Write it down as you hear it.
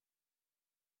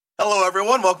Hello,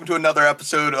 everyone. Welcome to another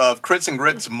episode of Crits and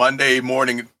Grits Monday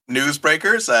Morning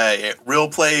Newsbreakers, a real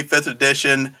play 5th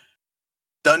edition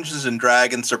Dungeons &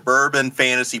 Dragons suburban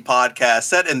fantasy podcast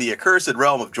set in the accursed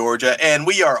realm of Georgia, and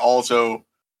we are also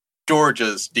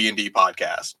Georgia's D&D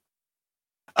podcast.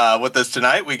 With us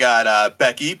tonight, we got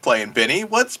Becky playing Benny.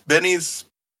 What's Benny's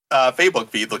Facebook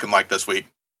feed looking like this week?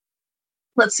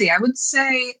 Let's see. I would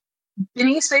say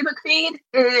Benny's Facebook feed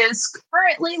is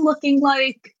currently looking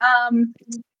like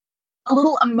a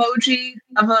little emoji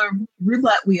of a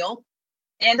roulette wheel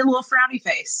and a little frowny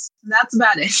face. That's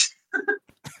about it.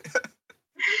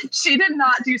 She did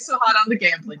not do so hot on the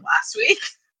gambling last week.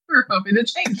 We're hoping to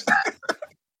change that.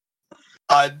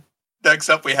 Next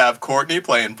up, we have Courtney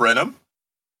playing Brenham.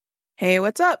 Hey,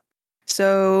 what's up?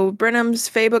 So Brenham's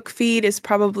Facebook feed is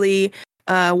probably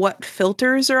what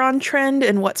filters are on trend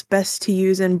and what's best to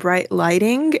use in bright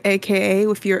lighting, aka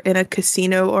if you're in a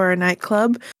casino or a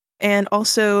nightclub, and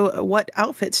also what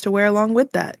outfits to wear along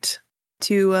with that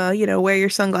to, wear your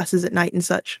sunglasses at night and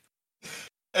such.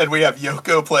 And we have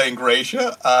Yoko playing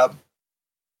Gracia.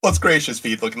 What's Gracia's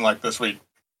feed looking like this week?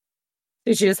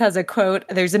 She just has a quote,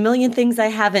 "There's a million things I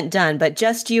haven't done, but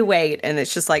just you wait." And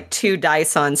it's just like 2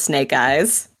 dice on snake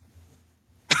eyes.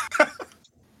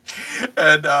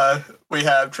 And we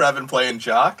have Trevin playing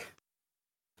Jock.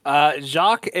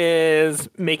 Jacques is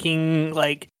making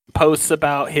posts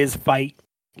about his fight.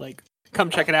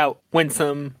 Come check it out. Win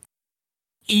some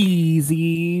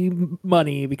easy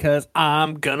money because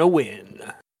I'm gonna win.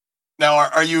 Now,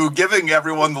 are you giving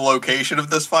everyone the location of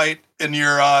this fight in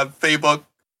your Facebook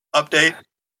update?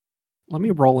 Let me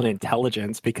roll an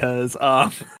intelligence because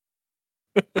Tell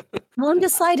him to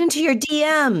slide into your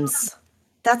DMs.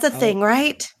 That's a thing,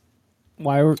 right?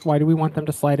 why do we want them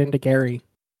to slide into Gary?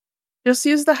 Just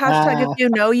use the hashtag if you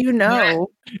know, you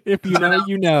know. If you know,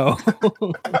 you know.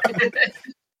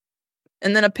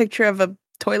 And then a picture of a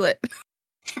toilet.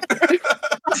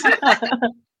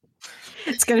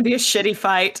 It's going to be a shitty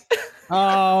fight.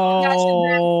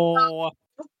 Oh.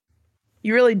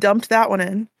 You really dumped that one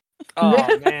in.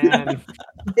 Oh, man.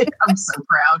 I'm so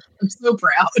proud. I'm so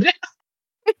proud.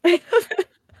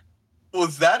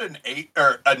 Was that an 8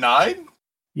 or a 9?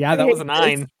 Yeah, that was a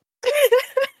 9.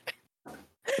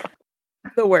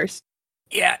 The worst.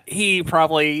 Yeah, he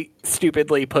probably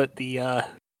stupidly put the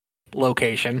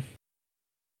location.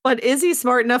 But is he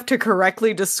smart enough to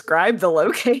correctly describe the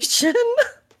location?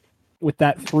 With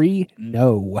that 3,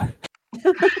 no.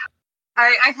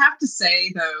 I have to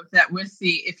say, though, that with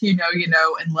the if you know, you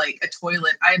know, and a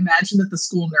toilet, I imagine that the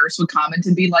school nurse would comment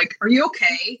and be like, "Are you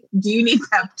okay? Do you need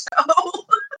Pepto?"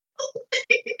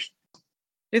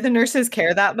 Do the nurses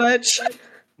care that much?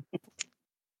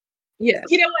 Yeah.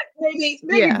 You know what? Maybe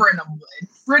Yeah. Brenham would.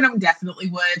 Brenham definitely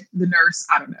would. The nurse,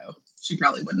 I don't know. She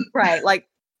probably wouldn't. Right,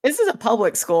 this is a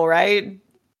public school, right?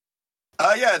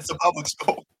 Yeah, it's a public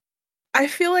school. I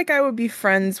feel like I would be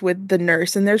friends with the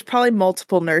nurse, and there's probably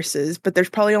multiple nurses, but there's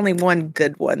probably only one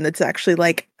good one that's actually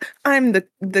I'm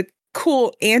the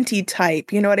cool auntie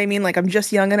type. You know what I mean? I'm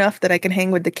just young enough that I can hang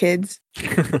with the kids.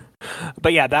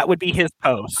 But yeah, that would be his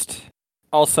post.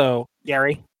 Also,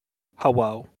 Gary,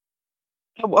 hello.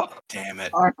 Whoa. Damn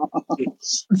it.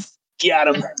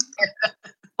 Got him.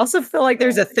 Also feel like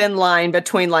there's a thin line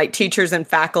between teachers and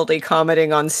faculty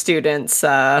commenting on students'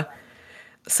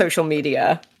 social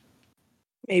media.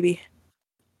 Maybe.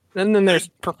 And then there's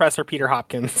Professor Peter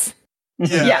Hopkins.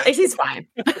 Yeah, he's fine.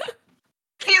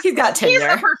 He's got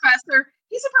tenure.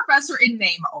 He's a professor in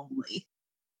name only.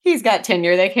 He's got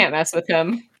tenure. They can't mess with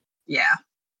him. Yeah.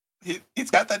 He's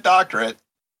got that doctorate.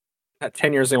 That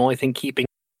tenure is the only thing keeping.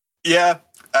 Yeah,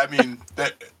 I mean,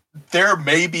 there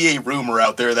may be a rumor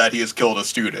out there that he has killed a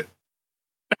student.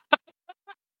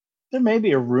 There may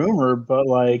be a rumor, but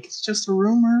it's just a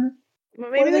rumor. Well,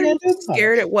 What maybe are they they're gonna do just about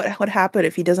scared at what would happen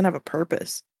if he doesn't have a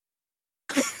purpose.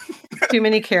 Too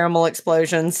many caramel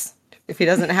explosions. If he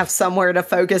doesn't have somewhere to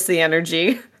focus the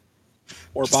energy.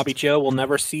 Or Bobby Joe will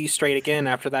never see straight again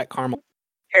after that caramel.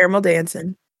 Caramel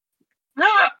dancing.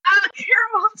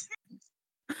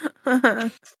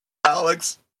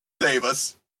 Alex, save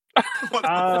us.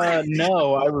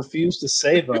 No, I refuse to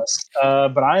save us.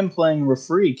 But I'm playing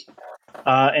Refreak.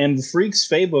 And Refreak's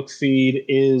Facebook feed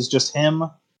is just him.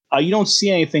 You don't see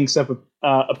anything except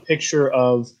a picture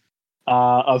of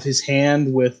his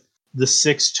hand with the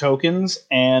 6 tokens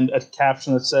and a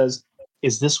caption that says,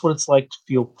 "Is this what it's like to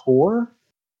feel poor?"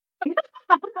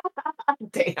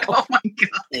 Damn. Oh my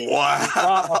god.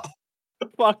 Wow.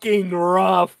 Fucking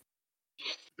rough.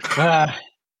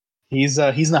 He's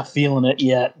not feeling it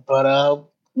yet, but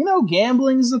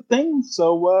gambling's a thing.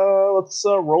 So let's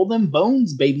roll them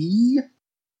bones, baby.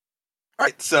 All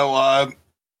right, so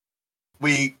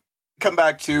we come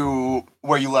back to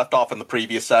where you left off in the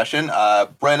previous session.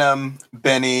 Brenham,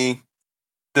 Benny,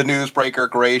 the newsbreaker,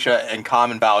 Gracia, and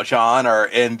Common Valjean are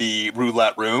in the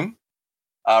roulette room.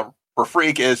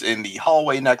 Freak is in the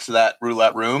hallway next to that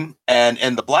roulette room. And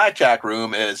in the blackjack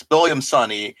room is William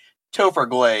Sonny, Topher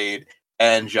Glade,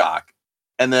 and Jacques.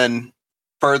 And then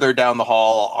further down the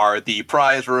hall are the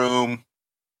prize room,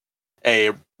 a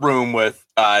room with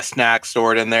snacks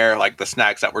stored in there, like the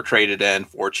snacks that were traded in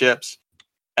for chips.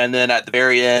 And then at the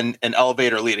very end, an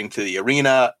elevator leading to the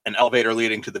arena, an elevator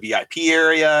leading to the VIP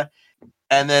area.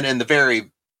 And then in the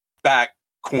very back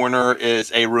corner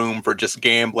is a room for just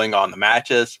gambling on the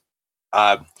matches.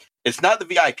 It's not the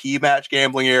VIP match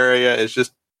gambling area. It's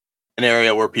just an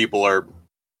area where people are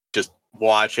just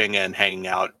watching and hanging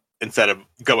out instead of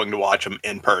going to watch them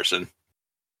in person.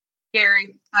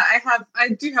 Gary, I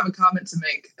do have a comment to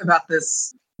make about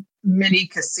this mini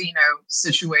casino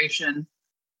situation.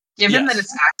 Given that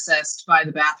it's accessed by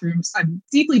the bathrooms, I'm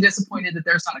deeply disappointed that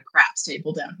there's not a craps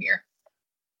table down here.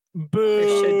 Boo!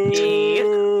 There should be.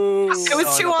 It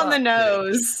was too on the fuck.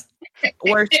 nose.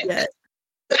 Worse yet.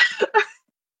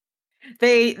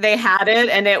 They had it,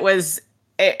 and it was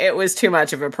too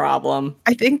much of a problem.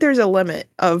 I think there's a limit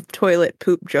of toilet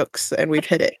poop jokes, and we've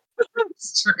hit it.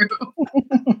 That's true.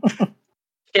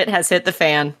 It has hit the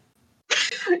fan.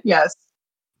 Yes.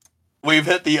 We've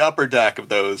hit the upper deck of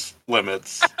those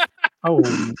limits. Oh,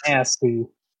 nasty.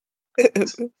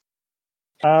 Is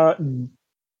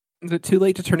it too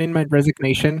late to turn in my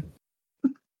resignation?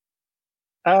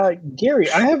 Gary,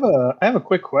 I have a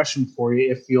quick question for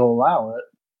you, if you'll allow it.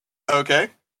 Okay.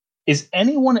 Is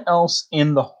anyone else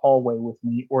in the hallway with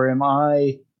me, or am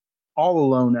I all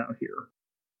alone out here?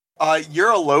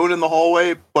 You're alone in the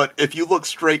hallway, but if you look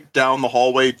straight down the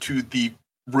hallway to the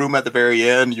room at the very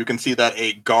end, you can see that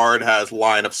a guard has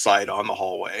line of sight on the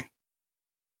hallway.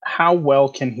 How well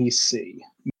can he see?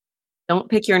 Don't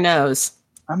pick your nose.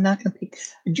 I'm not going to pick.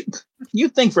 You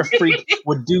think Freak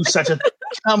would do such a...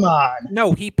 Come on.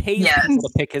 No, he pays Yes. people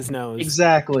to pick his nose.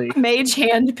 Exactly. Mage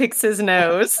hand picks his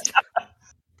nose.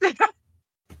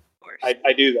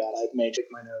 I do that. I may pick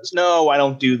my nose. No, I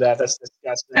don't do that. That's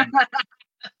disgusting.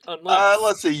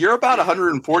 Let's see. You're about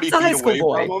 140 It's a high feet school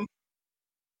away boy. from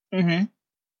him. Mm-hmm.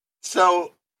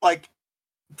 So, like,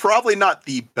 probably not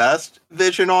the best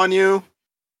vision on you.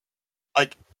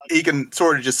 Like, he can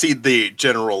sort of just see the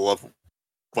general of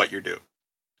what you're doing.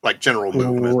 Like, general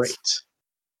movements. Great.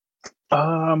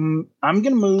 I'm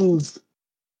gonna move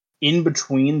in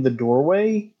between the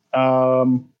doorway.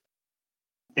 And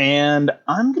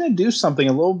I'm gonna do something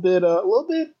a little bit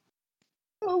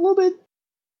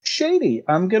shady.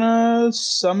 I'm gonna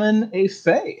summon a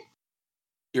Fae.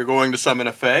 You're going to summon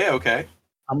a Fae? Okay.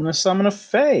 I'm gonna summon a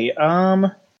Fae.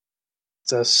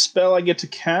 It's a spell I get to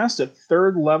cast at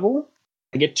 3rd level.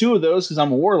 I get 2 of those because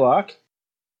I'm a warlock.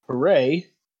 Hooray!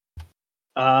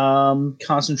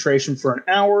 Concentration for an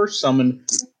hour. Summon.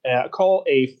 Call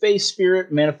a Fae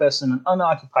spirit manifest in an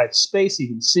unoccupied space. You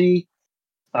can see.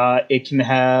 It can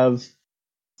have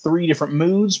 3 different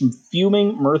moods: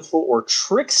 fuming, mirthful, or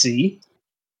tricksy.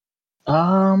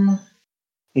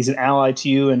 He's an ally to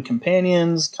you and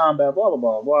companions, combat, blah, blah,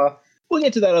 blah, blah. We'll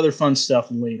get to that other fun stuff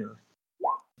later.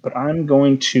 But I'm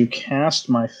going to cast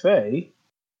my Fae,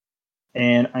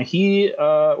 and he,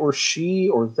 or she,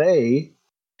 or they,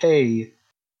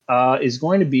 is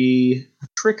going to be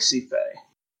Trixie Fae.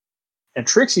 And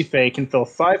Trixie Fae can fill a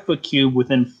 5-foot cube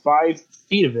within 5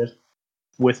 feet of it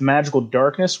with magical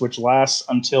darkness, which lasts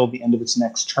until the end of its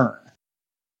next turn.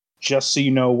 Just so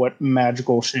you know what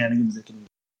magical shenanigans it can do.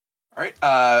 All right.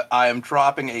 I am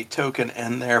dropping a token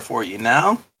in there for you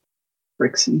now.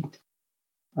 Trixie.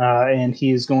 And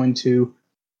he is going to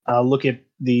look at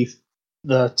the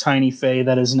tiny Fae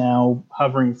that is now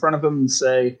hovering in front of him and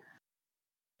say,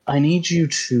 I need you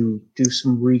to do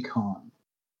some recon.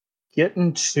 Get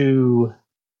into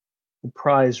the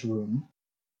prize room.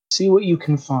 See what you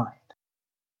can find.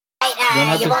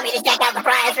 You want me to check out the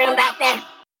prize room back there?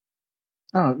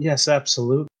 Oh, yes,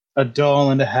 absolutely.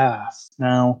 $1.50.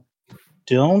 Now,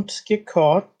 don't get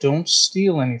caught. Don't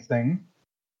steal anything.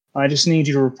 I just need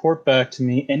you to report back to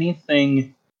me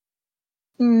anything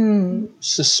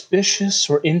suspicious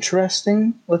or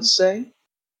interesting, let's say.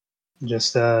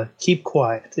 Just keep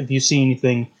quiet. If you see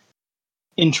anything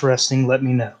interesting, let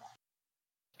me know.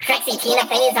 Trixie Tina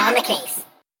Fey is on the case.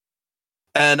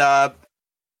 And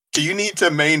do you need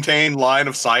to maintain line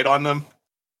of sight on them?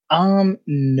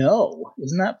 No.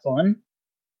 Isn't that fun?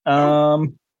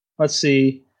 Let's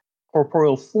see.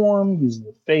 Corporeal form, using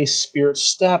the face, spirit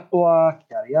stat block,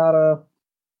 yada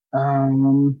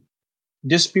yada.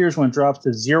 Disappears when it drops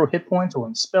to 0 hit points or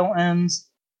when spell ends.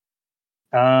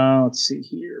 Let's see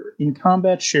here. In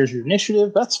combat, shares your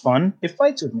initiative. That's fun. It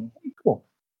fights with me. Hey, cool.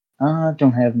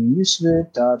 Don't have any use of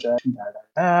it. Dodge action.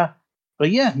 But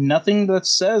yeah, nothing that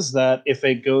says that if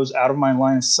it goes out of my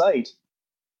line of sight,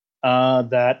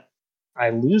 that I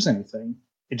lose anything.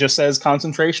 It just says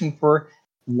concentration for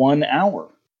 1 hour.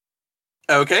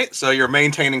 Okay, so you're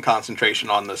maintaining concentration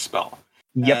on this spell.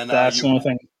 Yep, And, that's the only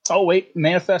thing. Oh wait,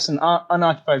 manifest an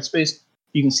unoccupied space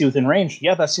you can see within range.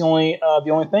 Yeah, that's the only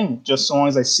thing. Just so long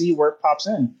as I see where it pops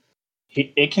in,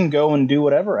 it can go and do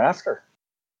whatever after.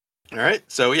 All right,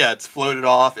 so yeah, it's floated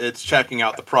off. It's checking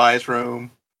out the prize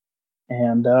room.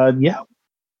 And yeah,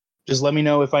 just let me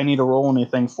know if I need to roll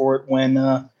anything for it when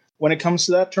it comes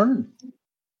to that turn.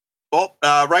 Well,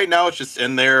 right now it's just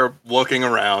in there looking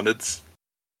around. It's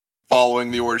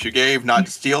following the orders you gave, not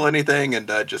to steal anything,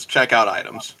 and just check out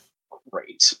items.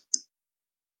 Great.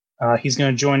 He's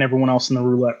going to join everyone else in the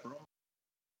roulette room.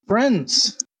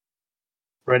 Friends,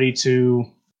 ready to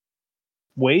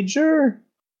wager?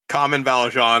 Common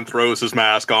Valjean throws his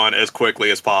mask on as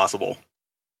quickly as possible.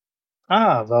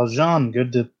 Ah, Valjean,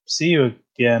 good to see you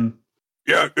again.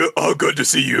 Yeah, good to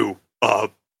see you.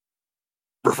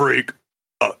 Freak.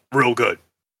 Real good.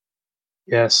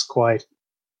 Yes, quite.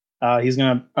 He's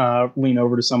going to lean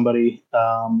over to somebody.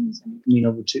 Lean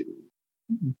over to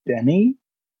Benny,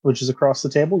 which is across the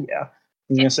table. Yeah.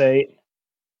 He's going to say,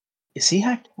 is he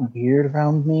acting weird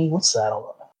around me? What's that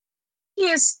all about?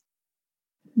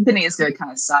 Benny is going to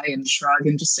kind of sigh and shrug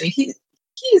and just say he's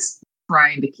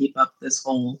trying to keep up this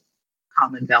whole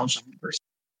Common Valjean person.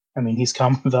 I mean, he's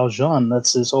Common Valjean.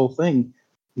 That's his whole thing.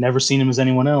 Never seen him as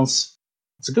anyone else.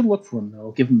 It's a good look for him, though.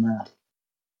 I'll give him that.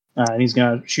 And he's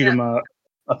going to shoot him a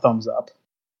thumbs up.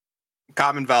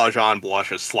 Common Valjean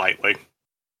blushes slightly.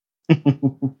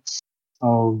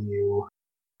 Oh, you.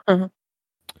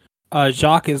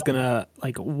 Jacques is gonna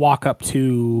walk up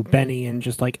to Benny and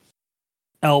just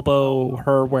elbow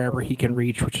her wherever he can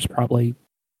reach, which is probably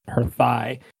her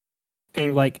thigh.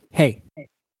 And hey,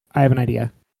 I have an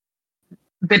idea.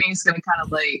 Benny's gonna kind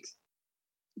of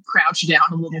crouch down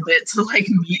a little bit to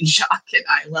meet Jacques at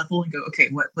eye level and go, okay,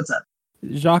 what's up?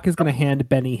 Jacques is gonna hand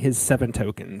Benny his 7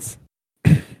 tokens.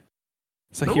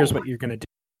 So here's what you're gonna do.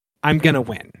 I'm gonna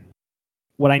win.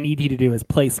 What I need you to do is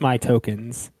place my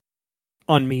tokens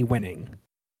on me winning.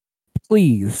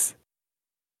 Please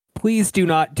do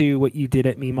not do what you did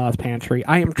at Mima's Pantry.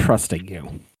 I am trusting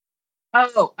you.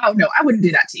 Oh no, I wouldn't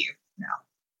do that to you. No.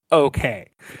 Okay.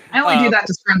 I only do that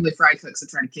to friendly fry cooks that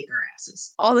try to kick our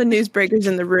asses. All the newsbreakers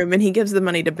in the room, and he gives the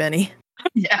money to Benny.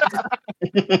 Yeah.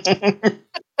 The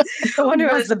one who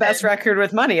has the best record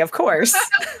with money, of course.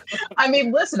 I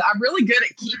mean, listen, I'm really good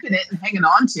at keeping it and hanging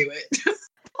on to it.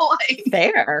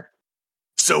 Fair.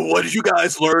 So what did you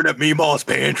guys learn at Mima's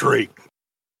Pantry?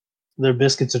 Their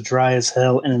biscuits are dry as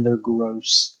hell and they're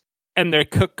gross. And their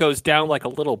cook goes down like a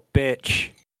little bitch.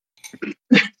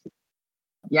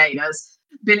 Yeah, he does.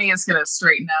 Benny is going to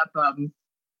straighten up,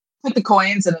 put the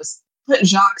coins put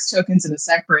Jacques' tokens in a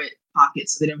separate pocket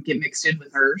so they don't get mixed in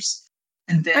with hers.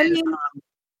 And then,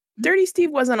 Dirty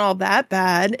Steve wasn't all that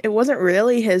bad. It wasn't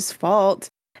really his fault.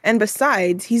 And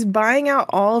besides, he's buying out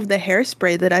all of the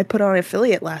hairspray that I put on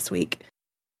affiliate last week.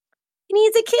 He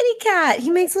needs a kitty cat. He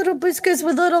makes little biscuits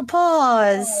with little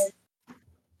paws.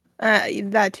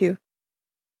 That too.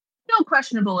 Still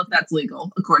questionable if that's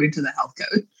legal, according to the health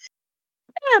code.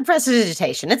 Yeah,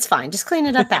 prestidigitation. It's fine. Just clean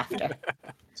it up after.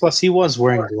 Plus, he was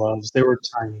wearing gloves. They were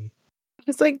tiny.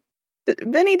 It's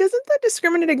Benny, doesn't that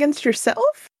discriminate against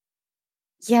yourself?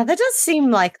 Yeah, that does seem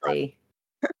likely.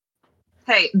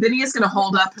 Hey, Benny is going to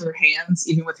hold up her hands,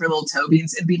 even with her little toe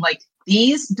beans, and be like,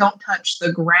 these don't touch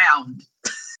the ground.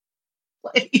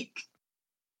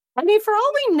 I mean, for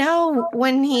all we know,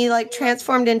 when he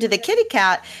transformed into the kitty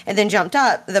cat and then jumped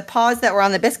up, the paws that were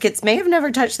on the biscuits may have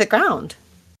never touched the ground.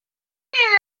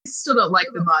 Yeah, I still don't like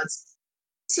the mods.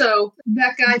 So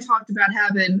that guy talked about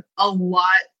having a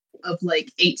lot of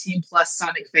 18 plus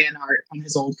Sonic fan art on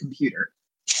his old computer.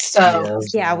 So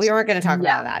yeah, we weren't going to talk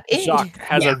about that. Jacques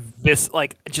has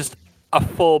just a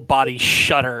full body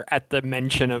shudder at the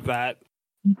mention of that.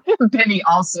 Benny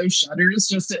also shudders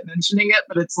just at mentioning it,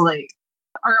 but it's are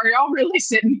y'all really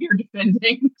sitting here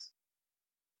defending?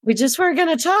 We just weren't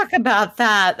going to talk about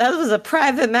that. That was a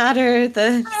private matter.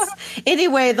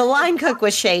 Anyway, the line cook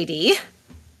was shady.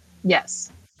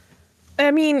 Yes.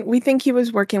 I mean, we think he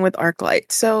was working with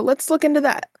Arclight, so let's look into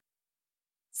that.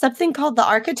 Something called the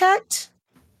Architect?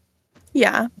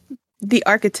 Yeah, the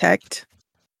Architect.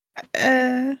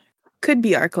 Could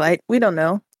be Arclight. We don't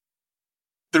know.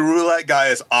 The roulette guy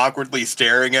is awkwardly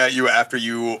staring at you after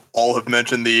you all have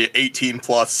mentioned the 18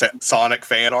 plus Sonic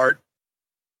fan art.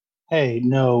 Hey,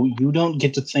 no, you don't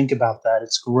get to think about that.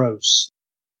 It's gross.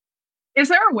 Is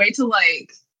there a way to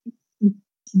like?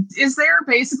 Is there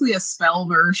basically a spell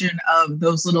version of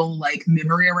those little like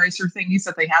memory eraser thingies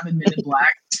that they have in Men in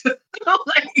Black?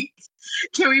 Like,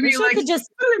 can we be Wish I like could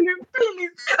just-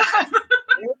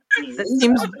 That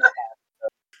seems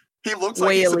He looks like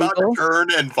way he's about illegal. to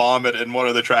turn and vomit in one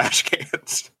of the trash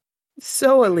cans.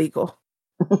 so illegal.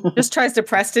 Just tries to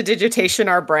prestidigitation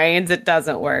our brains. It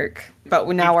doesn't work. But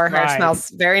now our hair Right. smells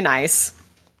very nice.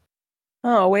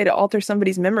 Oh, a way to alter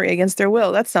somebody's memory against their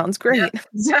will. That sounds great.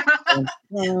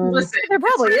 Listen, There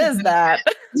probably is that.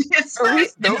 it's Are we-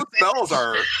 Those spells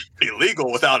are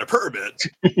illegal without a permit.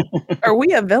 Are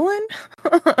we a villain?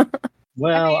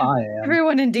 Well, I I am.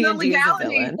 Everyone in D&D is a legality-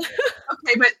 villain.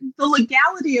 Okay, but the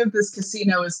legality of this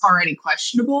casino is already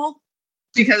questionable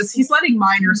because he's letting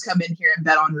minors come in here and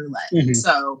bet on roulette. Mhm.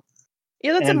 So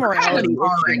Yeah, that's a And- morality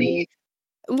already.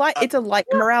 light. It's a light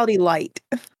morality light.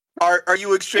 Are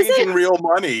you exchanging real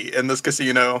money in this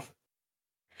casino?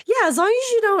 Yeah, as long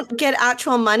as you don't get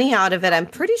actual money out of it, I'm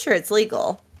pretty sure it's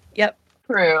legal.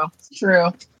 True.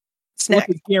 Snack.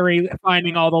 Look at Gary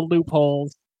finding all the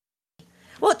loopholes.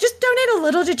 Well, just donate a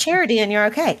little to charity and you're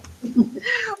okay.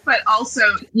 But also,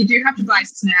 you do have to buy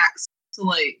snacks to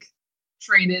like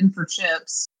trade in for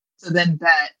chips to then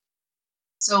bet.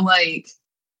 So like,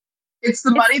 it's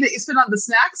the money that you spend on the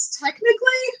snacks technically,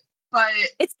 but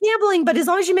It's gambling, but as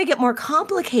long as you make it more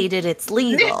complicated, it's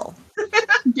legal.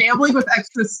 gambling with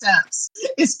extra steps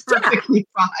is perfectly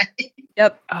fine.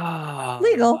 Yep. Oh.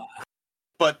 Legal.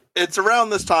 But it's around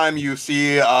this time you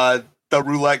see the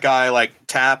roulette guy like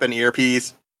tap an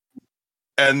earpiece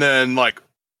and then like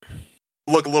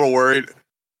look a little worried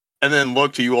and then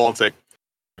look to you all and say,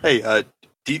 hey,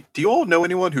 do you all know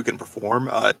anyone who can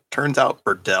perform? Turns out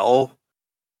Burdell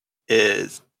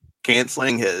is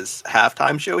canceling his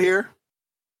halftime show here.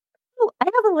 Oh, I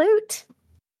have a lute.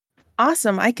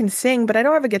 Awesome. I can sing, but I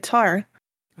don't have a guitar.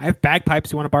 I have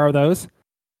bagpipes. You want to borrow those?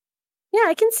 Yeah,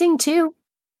 I can sing too.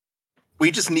 We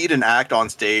just need an act on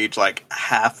stage like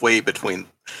halfway between.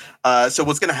 So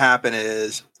what's going to happen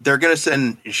is they're going to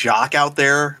send Jacques out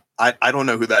there. I don't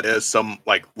know who that is. Some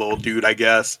like little dude, I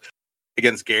guess,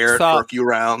 against Garrett Sup? for a few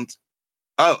rounds.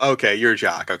 Oh, okay. You're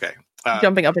Jacques. Okay.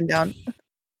 Jumping up and down.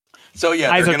 So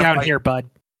yeah, Eyes they're are gonna down fight- here, bud.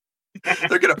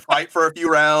 They're going to fight for a few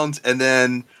rounds and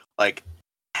then like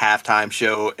halftime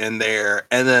show in there.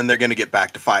 And then they're going to get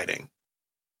back to fighting.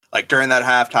 Like during that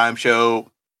halftime show,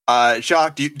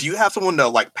 Jacques, do you have someone to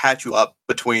like patch you up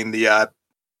between the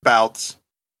bouts?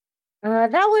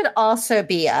 That would also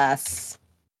be us.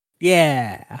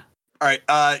 Yeah. All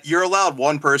right, you're allowed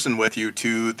one person with you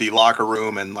to the locker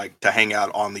room and like to hang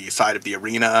out on the side of the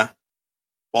arena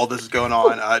while this is going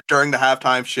on. During the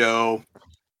halftime show,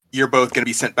 you're both going to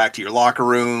be sent back to your locker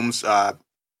rooms.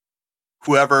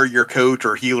 Whoever your coach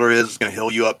or healer is going to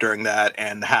heal you up during that,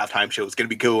 and the halftime show is going to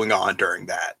be going on during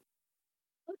that.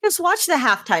 Just watch the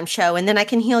halftime show and then I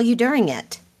can heal you during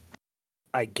it.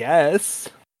 I guess.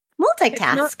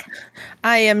 Multitask.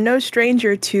 I am no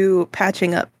stranger to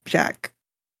patching up Jack.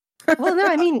 Well, no,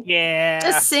 I mean, Yeah.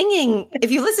 just singing.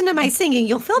 If you listen to my singing,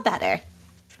 you'll feel better.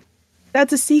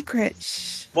 That's a secret.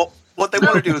 Shh. Well, what they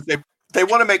want to do is they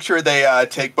want to make sure they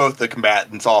take both the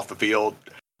combatants off the field,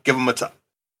 give them a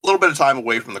little bit of time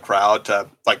away from the crowd to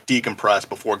like decompress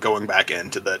before going back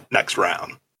into the next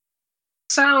round.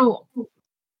 So,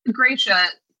 Gracia,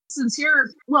 since y'all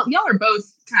are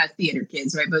both kind of theater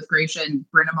kids, right? Both Gracia and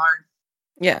Brenham are.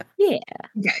 Yeah.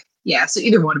 Okay. Yeah, so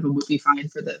either one of them would be fine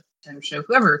for the time show.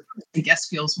 Whoever, I guess,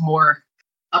 feels more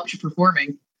up to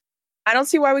performing. I don't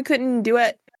see why we couldn't do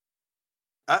it.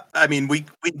 I mean, we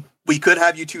could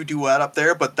have you two duet up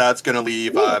there, but that's going to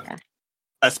leave Yeah.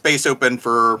 a space open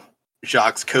for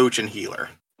Jacques' coach and healer.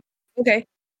 Okay.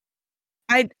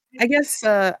 I guess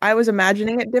I was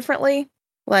imagining it differently.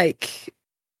 Like,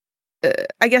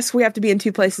 I guess we have to be in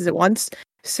two places at once.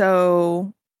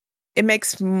 So it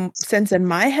makes sense in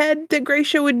my head that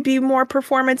Gracia would be more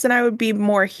performance and I would be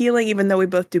more healing, even though we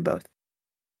both do both.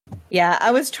 Yeah,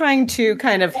 I was trying to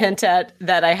kind of hint at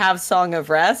that I have Song of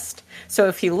Rest. So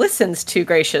if he listens to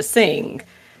Gracia sing,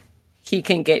 he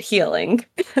can get healing.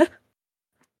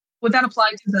 Would that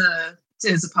apply to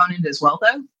his opponent as well,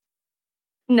 though?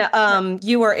 No,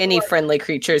 you or any friendly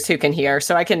creatures who can hear.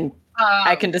 So I can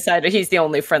decide that he's the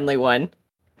only friendly one.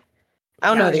 I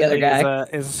don't know the other guy.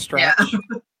 Is a stretch. Yeah.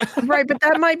 Right, but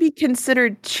that might be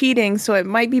considered cheating, so it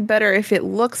might be better if it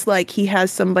looks like he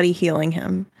has somebody healing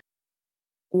him.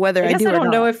 Whether I guess do I or don't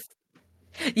not. know if.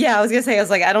 Yeah, I was gonna say,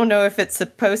 I don't know if it's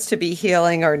supposed to be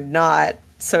healing or not.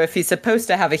 So if he's supposed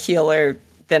to have a healer,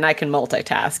 then I can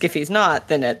multitask. If he's not,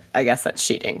 then I guess that's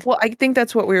cheating. Well, I think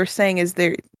that's what we were saying is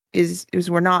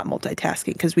we're not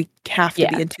multitasking because we have to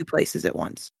be in two places at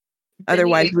once.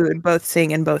 Otherwise, we would both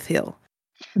sing and both heal.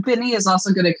 Benny is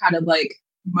also going to kind of like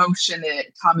motion at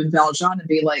Common Valjean and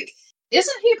be like,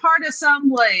 isn't he part of some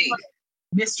like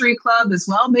mystery club as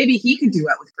well? Maybe he could do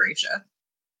it with Gracia.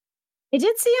 I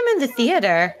did see him in the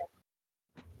theater.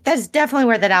 That's definitely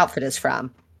where that outfit is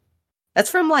from.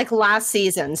 That's from like last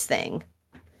season's thing.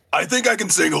 I think I can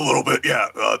sing a little bit. Yeah.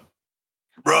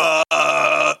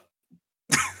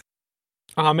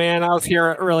 Oh man, I was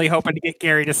here really hoping to get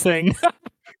Gary to sing.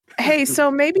 Hey,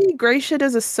 so maybe Gracia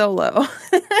does a solo.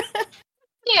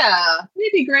 Yeah,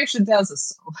 maybe Gracia does a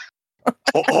solo.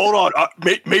 Hold on.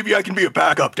 Maybe I can be a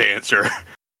backup dancer.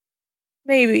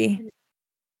 Maybe.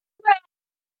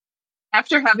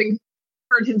 After having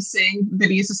heard him sing,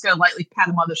 Vinny's just going to lightly pat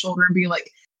him on the shoulder and be like,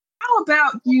 how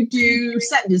about you do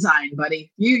set design,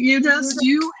 buddy?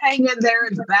 You hang in there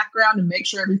in the background and make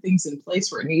sure everything's in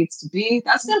place where it needs to be.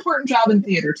 That's an important job in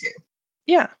theater, too.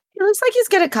 Yeah. It looks like he's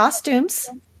good at costumes.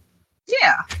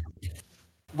 Yeah.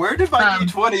 Where did my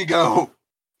D20 go?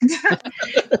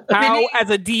 How, as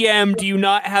a DM, do you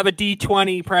not have a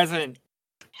D20 present?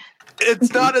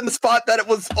 It's not in the spot that it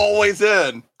was always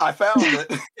in. I found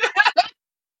it.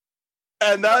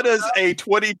 And that is a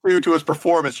 22 to his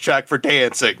performance check for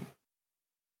dancing.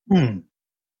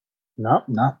 Not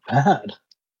bad.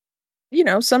 You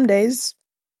know, some days.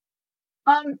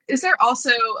 Is there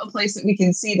also a place that we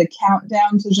can see the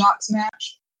countdown to Jacques'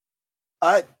 match?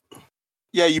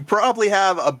 Yeah, you probably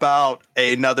have about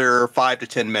another 5 to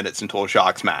 10 minutes until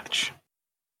Jacques' match.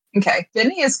 Okay,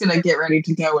 Benny is going to get ready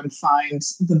to go and find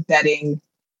the betting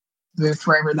booth,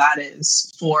 wherever that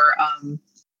is, for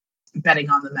betting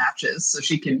on the matches, so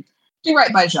she can do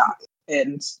right by Jacques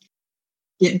and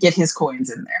get his coins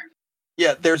in there.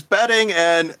 Yeah, there's betting,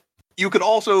 and you could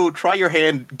also try your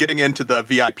hand getting into the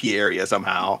VIP area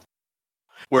somehow,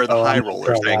 where the high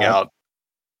rollers hang out.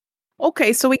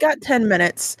 Okay, so we got 10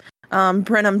 minutes.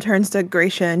 Brenham turns to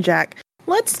Gracia and Jack.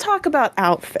 Let's talk about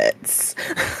outfits.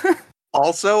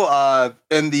 Also,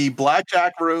 in the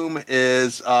blackjack room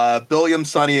is Billiam,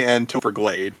 Sunny, and Topher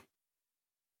Glade.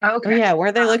 Okay. Oh, yeah,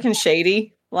 were they looking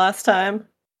shady last time?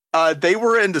 They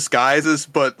were in disguises,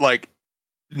 but like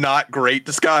not great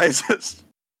disguises.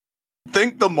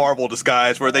 Think the Marvel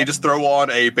disguise where they just throw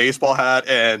on a baseball hat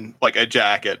and like a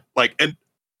jacket, like an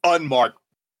unmarked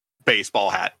baseball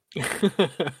hat,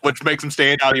 which makes them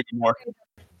stand out even more.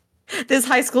 This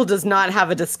high school does not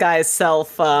have a disguise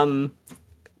self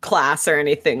class or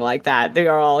anything like that. They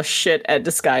are all shit at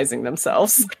disguising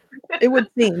themselves. It would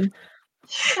seem.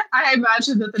 I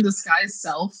imagine that the disguise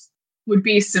self would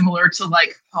be similar to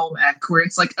like home ec, where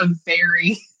it's like a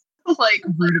very like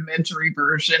rudimentary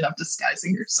version of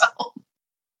disguising yourself.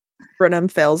 Brenham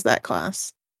fails that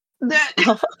class.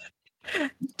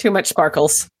 Too much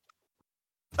sparkles.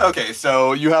 Okay,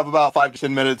 so you have about 5 to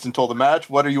 10 minutes until the match.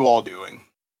 What are you all doing?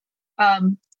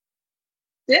 Benny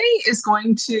is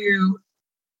going to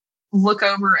look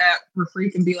over at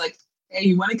Rafreak and be like, hey,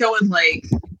 you want to go and like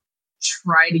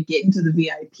try to get into the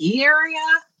VIP area?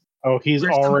 Oh, he's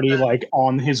already like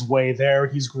on his way there.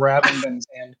 He's grabbing Ben's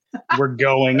hand. We're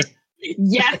going.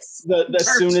 Yes.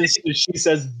 As soon as she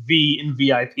says V in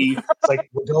VIP, it's like,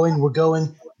 we're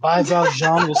going. Bye,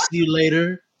 Valjean. We'll see you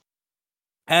later.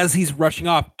 As he's rushing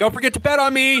off, don't forget to bet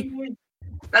on me.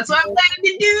 That's what I'm planning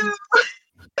to do.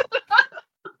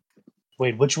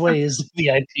 Wait, which way is the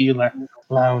VIP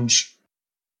lounge?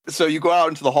 So you go out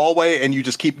into the hallway and you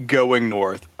just keep going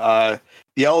north. The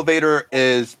elevator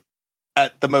is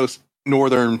at the most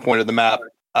northern point of the map,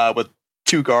 with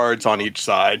 2 guards on each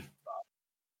side.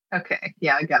 Okay,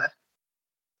 yeah, I gotta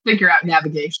figure out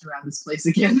navigation around this place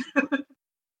again.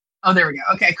 Oh, there we go.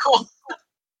 Okay, cool.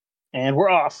 And we're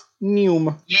off.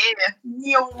 Neum. Yeah.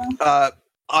 Neum.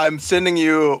 I'm sending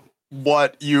you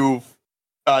what you've,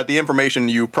 the information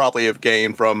you probably have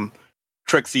gained from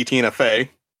Trixie Tina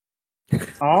Fey.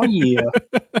 Oh, yeah.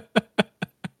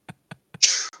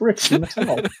 Trixie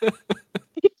Mattel.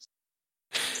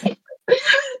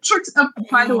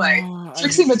 By the way,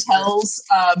 Trixie Mattel's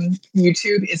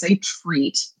YouTube is a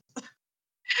treat.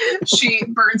 She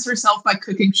burns herself by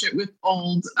cooking shit with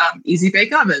old easy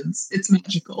bake ovens. It's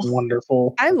magical.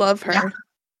 Wonderful. I love her. Yeah.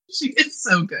 She is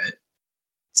so good.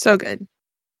 So good.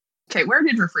 Okay, where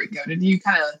did Rafreak go? Did you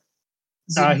kind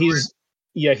of he's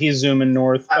zooming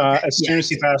north. Okay, As soon as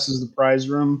he passes the prize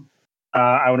room,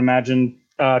 I would imagine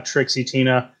Trixie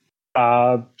Tina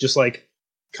just like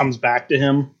comes back to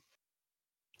him.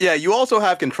 Yeah, you also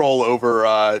have control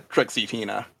over Trixie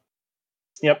Tina.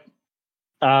 Yep.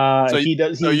 So he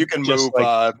does. So you can move.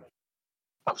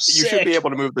 Oh, You should be able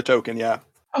to move the token, yeah.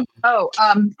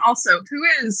 Also, who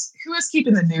is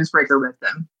keeping the newsbreaker with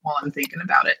them while I'm thinking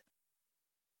about it?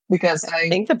 Because I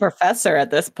think the professor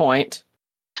at this point.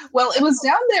 Well, it was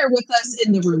down there with us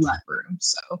in the roulette room,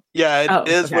 so. Yeah, it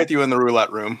is with you in the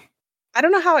roulette room. I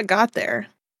don't know how it got there.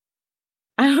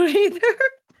 I don't either.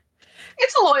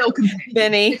 It's a loyal companion.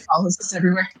 Benny. It follows us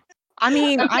everywhere. I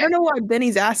mean, Okay. I don't know why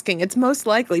Benny's asking. It's most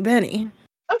likely Benny.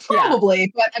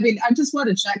 Probably, but I mean, I just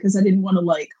wanted to check because I didn't want to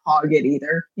like hog it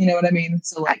either. You know what I mean?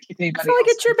 So like, if I anybody feel like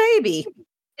else, it's your baby.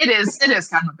 it is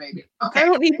kind of a baby. Okay, I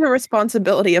don't need the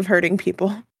responsibility of hurting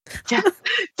people. can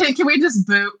we just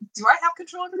boot? Do I have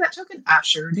control over that token? I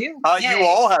sure do. You Yay.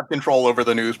 all have control over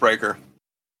the newsbreaker.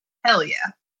 Hell yeah.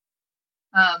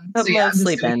 But I'm just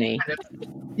mostly gonna Benny.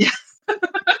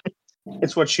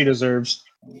 It's what she deserves.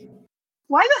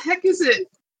 Why the heck is it?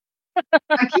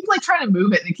 I keep like trying to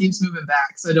move it and it keeps moving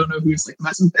back, so I don't know who's like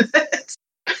messing with it.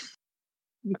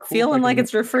 Feeling like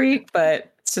it's Refreak,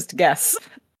 but it's just a guess.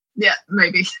 Yeah,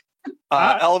 maybe.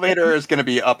 Elevator is going to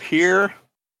be up here.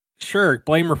 Sure,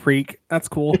 blame Refreak. That's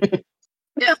cool. Do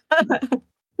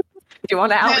you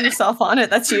want to out yourself on it?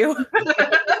 That's you.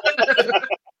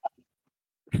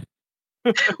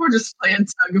 We're just playing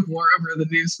tug of war over the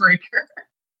newsbreaker.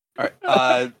 All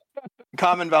right.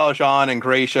 Common Valjean and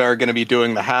Gracia are going to be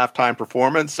doing the halftime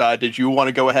performance. Did you want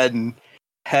to go ahead and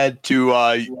head to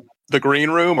the green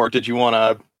room, or did you want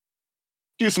to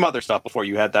do some other stuff before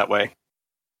you head that way?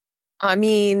 I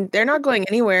mean, they're not going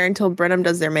anywhere until Brenham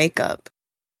does their makeup.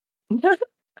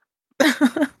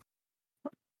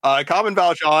 Common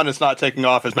Valjean is not taking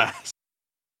off his mask.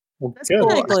 Well, That's good. cool.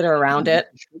 Like glitter around it.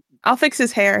 I'll fix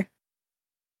his hair.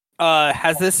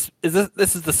 This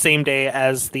is the same day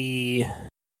as the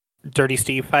Dirty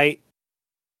Steve fight?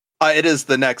 It is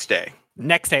the next day.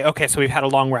 Next day. Okay, so we've had a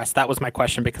long rest. That was my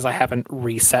question because I haven't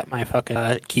reset my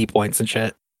fucking key points and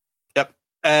shit. Yep.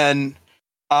 And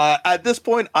at this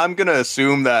point, I'm going to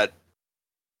assume that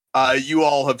you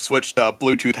all have switched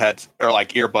Bluetooth heads or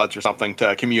like earbuds or something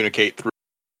to communicate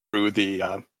through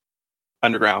the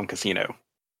underground casino.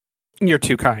 You're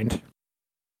too kind.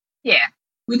 Yeah,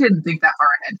 we didn't think that far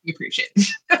ahead. We appreciate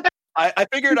it. I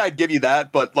figured I'd give you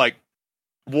that, but like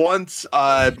once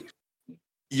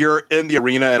you're in the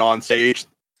arena and on stage,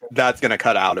 that's going to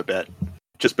cut out a bit.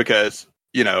 Just because,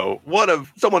 you know, what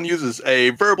if someone uses a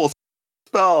verbal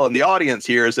spell and the audience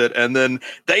hears it and then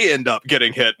they end up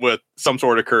getting hit with some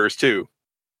sort of curse too?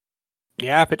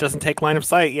 Yeah, if it doesn't take line of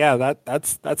sight, yeah,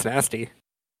 that's nasty.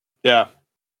 Yeah.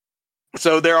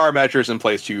 So there are measures in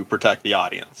place to protect the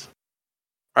audience.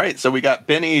 All right, so we got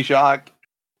Benny, Jacques,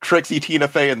 Trixie, Tina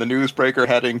Fey, and the newsbreaker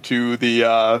heading to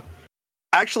the...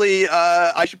 Actually,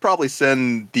 I should probably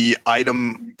send the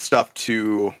item stuff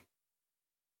to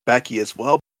Becky as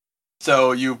well.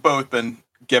 So you've both been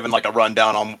given like a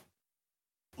rundown on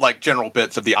like general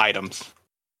bits of the items.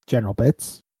 General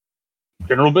bits.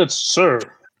 General bits, sir.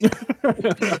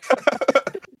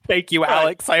 Thank you,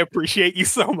 Alex. I appreciate you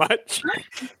so much.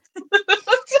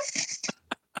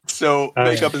 So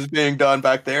makeup is being done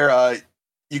back there.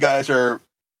 You guys are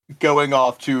going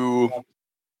off to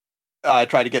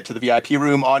try to get to the VIP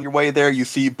room. On your way there, you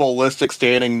see Ballistic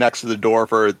standing next to the door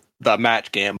for the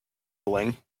match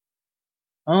gambling.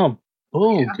 Oh,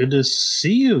 good to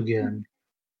see you again.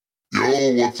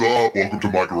 Yo, what's up? Welcome to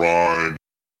my grind.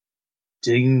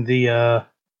 Digging the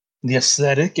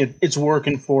aesthetic. It's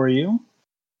working for you.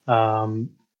 How's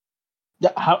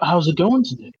it going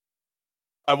today?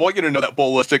 I want you to know that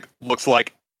Ballistic looks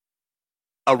like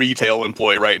a retail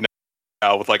employee right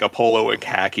now with like a polo and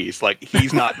khakis. Like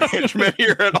he's not management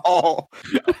here at all.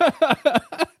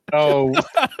 Oh,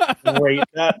 great.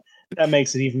 That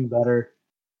makes it even better.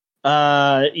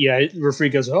 Yeah,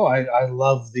 Refreak goes, oh, I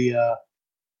love the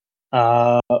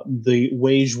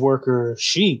wage worker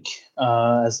chic,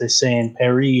 as they say in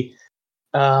Paris.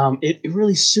 It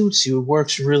really suits you. It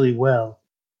works really well.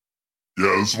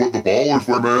 Yeah, this is what the ballers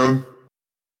wear, man.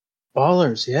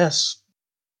 Ballers, yes.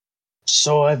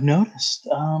 So I've noticed.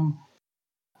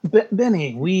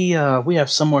 Benny, we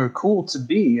have somewhere cool to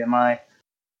be. Am I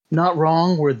not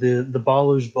wrong? We're the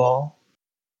ballers ball.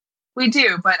 We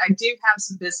do, but I do have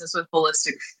some business with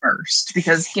Ballistic first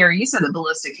because Gary, you said that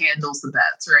Ballistic handles the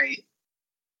bets, right?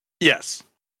 Yes.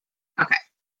 Okay.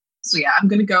 So yeah, I'm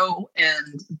gonna go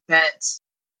and bet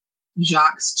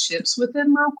Jacques' chips with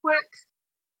him real quick.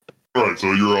 Alright,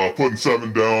 so you're putting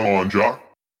 7 down on Jock?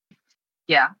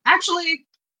 Yeah, actually,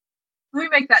 let me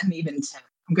make that an even 10.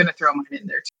 I'm gonna throw mine in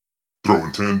there too.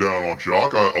 Throwing 10 down on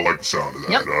Jock? I like the sound of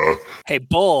that. Yep. Hey,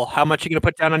 Bull, how much are you going to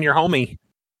put down on your homie?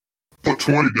 Put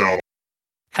 20 down.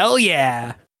 Hell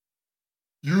yeah.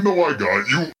 You know I got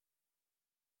you.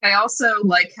 I also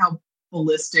like how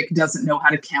Ballistic doesn't know how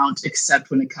to count except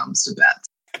when it comes to bets.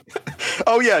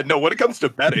 Oh yeah, no. When it comes to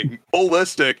betting,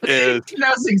 Ballistic is He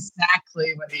knows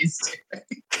exactly what he's doing.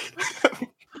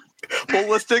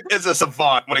 Ballistic is a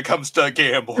savant when it comes to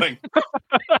gambling.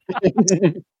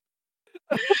 I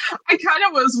kind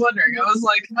of was wondering. I was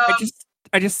like,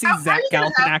 I just see how are Zach you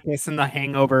gonna have- Galifianakis in The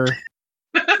Hangover.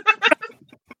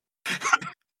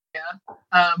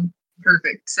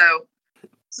 Perfect. So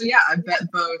yeah, I bet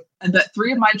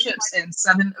 3 of my chips and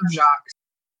 7 of Jacques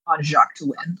on Jacques to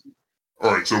win.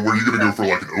 All right, so were you going to go for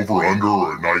like an over-under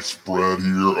or a nice spread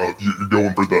here? You're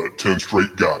going for the 10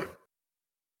 straight. Got it.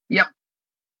 Yep.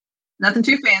 Nothing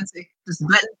too fancy. Just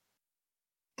bet.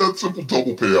 That simple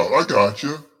double payout. I got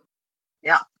you.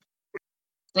 Yeah.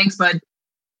 Thanks, bud.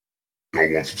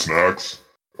 Y'all want some snacks?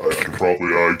 I can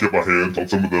probably get my hands on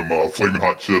some of them flaming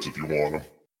hot chips if you want them.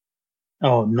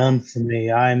 Oh, none for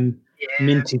me. I'm Yeah.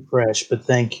 minty fresh, but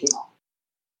thank you.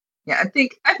 Yeah, I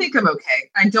think I'm okay.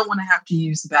 I don't want to have to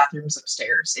use the bathrooms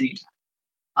upstairs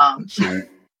anytime. So,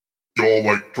 y'all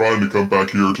like trying to come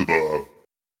back here to the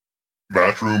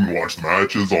match room and watch the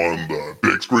matches on the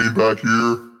big screen back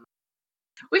here?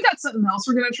 We got something else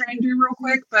we're gonna try and do real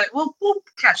quick, but we'll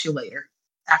catch you later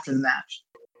after the match.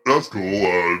 That's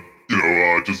cool.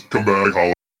 Just come back,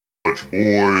 holler at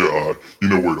your boy. You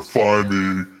know where to find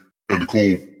me in the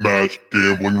cool match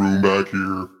gambling room back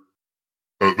here.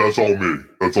 That's all me.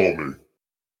 That's all me.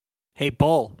 Hey,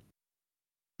 Bull,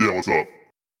 Yeah, what's up?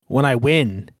 when I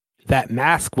win, that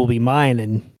mask will be mine,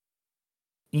 and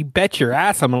you bet your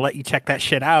ass I'm going to let you check that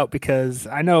shit out, because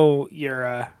I know you're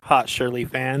a Hot Shirley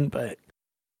fan, but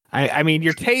I mean,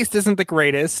 your taste isn't the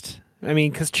greatest. I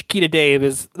mean, because Chiquita Dave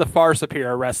is the far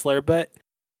superior wrestler, but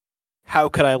how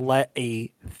could I let a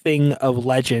thing of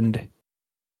legend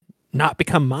not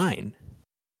become mine?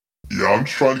 Yeah, I'm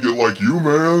just trying to get like you,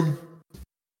 man.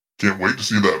 Can't wait to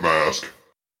see that mask.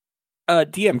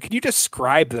 DM, can you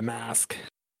describe the mask?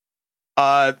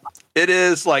 It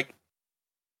is like,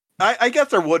 I guess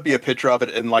there would be a picture of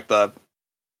it in like the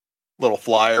little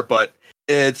flyer, but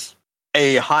it's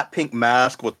a hot pink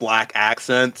mask with black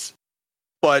accents,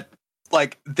 but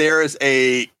like there is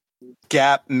a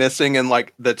gap missing in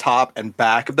like the top and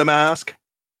back of the mask,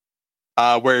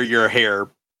 where your hair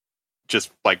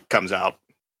just like comes out.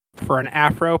 For an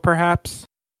afro, perhaps?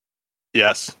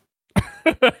 Yes.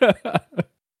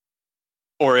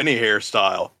 Or any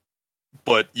hairstyle,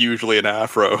 but usually an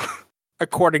afro.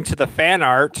 According to the fan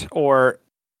art, or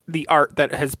the art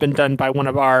that has been done by one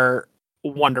of our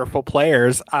wonderful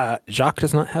players, Jacques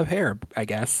does not have hair, I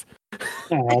guess.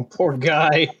 Oh, poor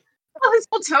guy. Well, his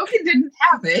whole token didn't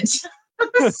have it,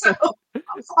 so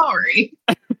I'm sorry.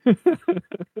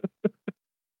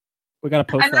 We gotta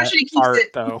post I'm that actually keeps art,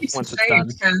 it though, keeps once it it's done.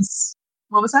 shaved because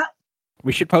what was that?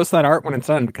 We should post that art when it's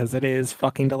done, because it is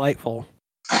fucking delightful.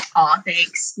 Aw,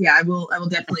 thanks. Yeah, I will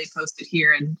definitely post it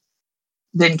here, and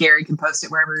then Gary can post it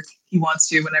wherever he wants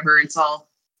to whenever it's all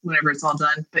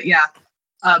done. But yeah.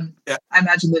 Yeah. I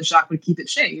imagine that Jacques would keep it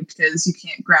shaved because you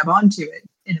can't grab onto it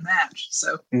in a match.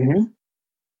 So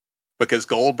Because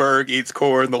Goldberg eats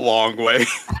corn the long way.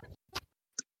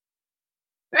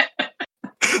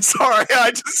 Sorry,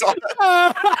 I just saw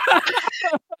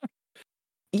that.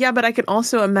 Yeah, but I can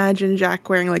also imagine Jack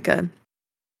wearing like a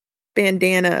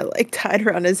bandana like tied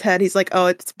around his head. He's like, "Oh,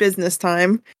 it's business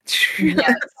time."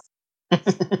 yes.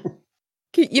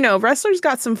 You know, wrestlers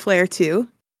got some flair too,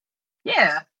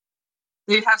 Yeah.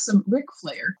 They'd have some Ric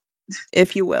Flair.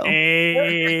 if you will.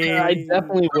 I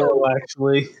definitely will,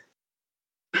 actually.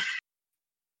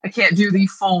 I can't do the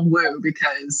full woo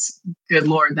because, good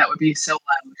lord, that would be so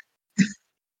loud.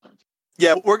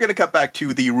 Yeah, we're going to cut back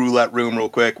to the roulette room real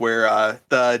quick, where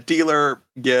the dealer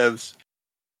gives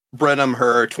Brenham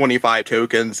her 25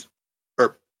 tokens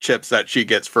or chips that she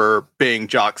gets for being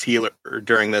Jock's healer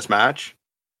during this match.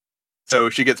 So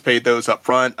she gets paid those up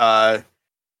front.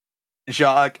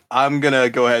 Jacques, I'm going to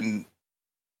go ahead and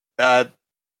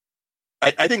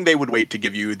I think they would wait to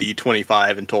give you the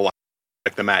 25 until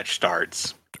like the match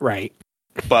starts. Right.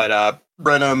 But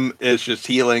Brenham is just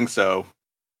healing, so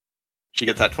she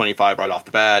gets that 25 right off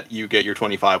the bat. You get your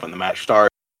 25 when the match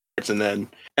starts, and then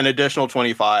an additional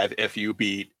 25 if you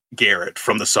beat Garrett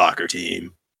from the soccer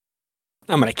team.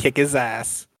 I'm gonna kick his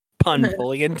ass. Pun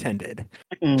fully intended.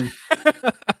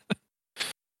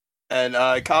 And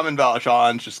Common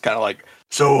Valjean's just kind of like,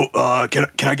 so can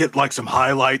I get like some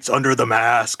highlights under the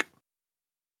mask?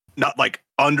 Not like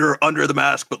under the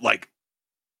mask, but like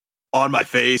on my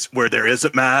face where there is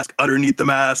a mask. Underneath the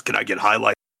mask, can I get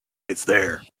highlights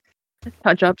there?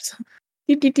 Touch ups.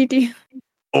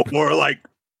 Or like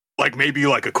maybe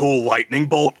like a cool lightning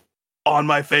bolt on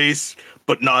my face,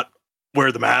 but not where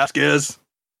the mask is.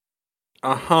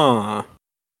 Uh-huh.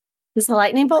 Does the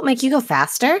lightning bolt make you go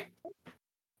faster?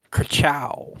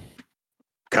 Ka-chow.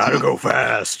 Gotta go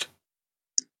fast.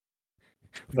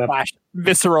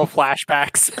 Visceral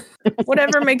flashbacks.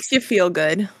 Whatever makes you feel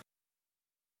good.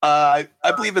 I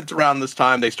believe it's around this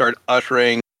time they start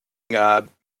ushering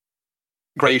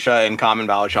Gracia and Common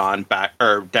Valjean back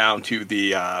or down to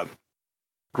the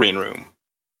green room.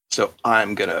 So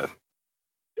I'm gonna.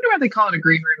 I wonder why they call it a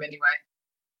green room anyway.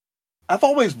 I've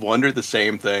always wondered the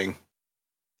same thing.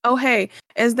 Oh, hey,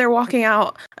 as they're walking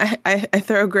out, I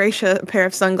throw Gracia a pair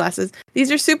of sunglasses.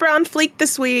 These are super on fleek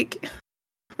this week.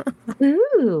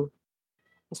 Ooh.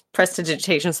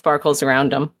 Prestidigitation sparkles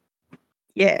around him.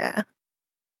 Yeah.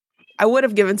 I would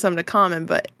have given some to Common,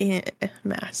 but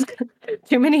mask.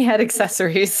 Too many head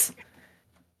accessories.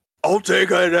 I'll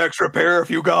take an extra pair if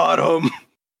you got them.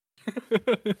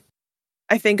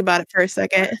 I think about it for a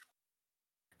second.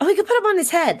 Oh, he could put them on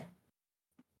his head.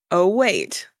 Oh,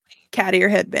 wait. Cat ear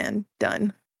headband.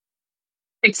 Done.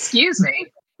 Excuse me.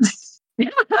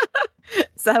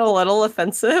 Is that a little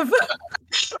offensive?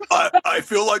 I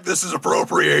feel like this is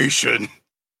appropriation.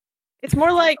 It's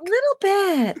more like A little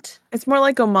bit. it's more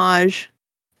like homage.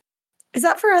 Is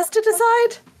that for us to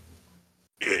decide?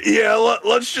 Yeah,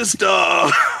 let's just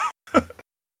I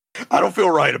don't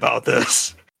feel right about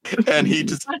this. And he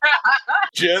just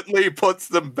gently puts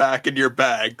them back in your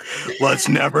bag. Let's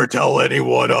never tell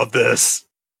anyone of this.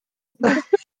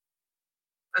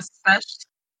 Especially.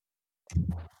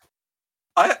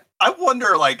 I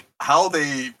wonder like how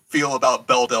they feel about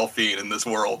Belle Delphine in this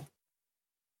world.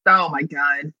 Oh my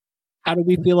god. How do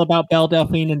we feel about Belle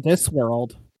Delphine in this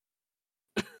world?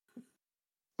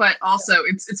 But also,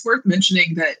 it's worth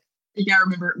mentioning that you gotta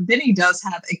remember, Vinny does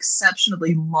have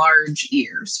exceptionally large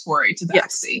ears for a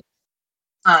tabaxi.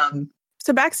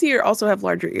 Tabaxi also have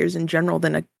larger ears in general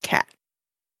than a cat.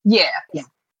 Yeah.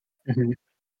 Mhm.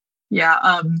 Yeah,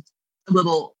 a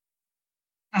little,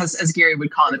 as Gary would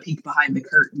call it, a peek behind the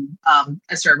curtain.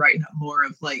 I started writing up more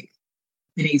of like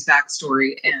Vinny's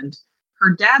backstory, and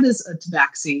her dad is a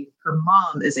tabaxi, her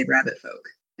mom is a rabbit folk,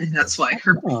 and that's why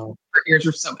her ears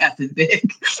are so effing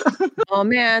big. Oh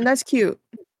man, that's cute.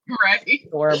 Right?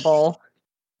 Adorable.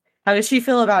 How does she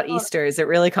feel about Easter? Is it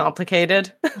really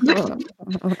complicated?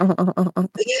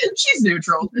 She's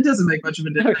neutral. It doesn't make much of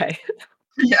a difference. Okay.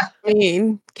 Yeah. I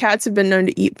mean, cats have been known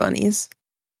to eat bunnies.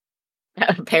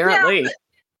 Apparently. Yeah,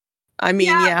 I mean,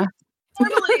 yeah.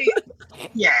 Totally.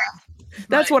 Yeah.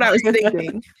 That's Right, what I was like,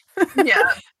 thinking.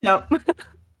 Yeah. Yep.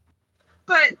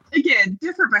 But again,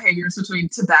 different behaviors between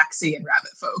tabaxi and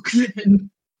rabbit folk than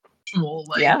actual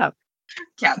like Yeah.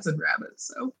 cats and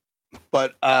rabbits. So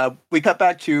But we cut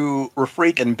back to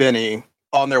Rafreak and Benny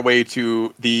on their way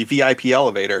to the VIP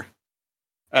elevator.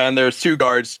 And there's two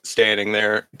guards standing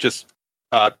there just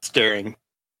staring.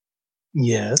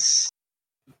 Yes.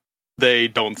 They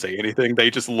don't say anything. They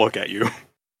just look at you.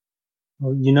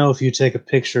 Well, you know, if you take a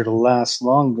picture to last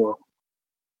longer.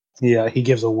 Yeah, he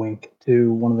gives a wink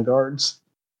to one of the guards.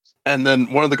 And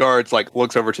then one of the guards like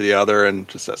looks over to the other and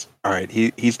just says, all right,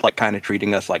 he's like kind of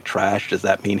treating us like trash. Does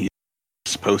that mean he's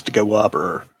supposed to go up,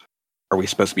 or are we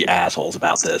supposed to be assholes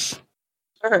about this?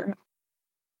 Sure.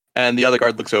 And the other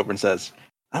guard looks over and says,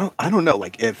 I don't know.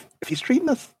 Like if he's treating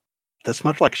us this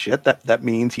much like shit, that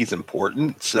means he's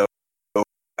important. So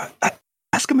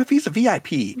ask him if he's a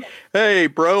VIP. Hey,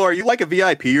 bro, are you like a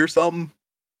VIP or something?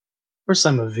 Of course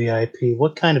I'm a VIP.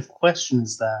 What kind of question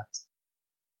is that?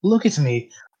 Look at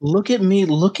me. Look at me.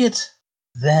 Look at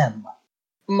them.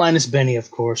 Minus Benny, of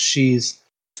course. She's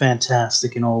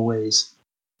fantastic in all ways.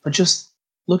 But just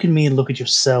look at me and look at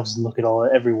yourselves and look at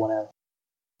everyone else.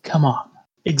 Come on.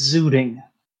 Exuding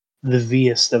the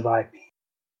Vista VIP.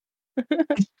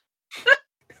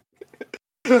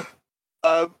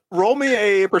 Roll me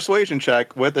a persuasion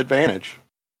check with advantage.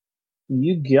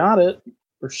 You got it.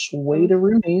 Persuade a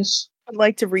roomies. I'd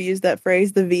like to reuse that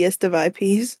phrase, the Vista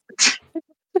VIPs.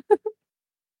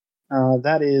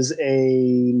 That is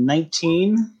a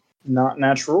 19, not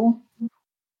natural.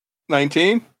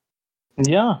 19?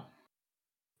 Yeah.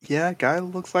 Yeah, guy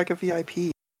looks like a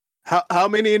VIP. How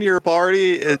many in your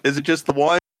party? Is it just the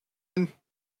one?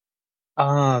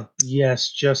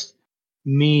 Yes, just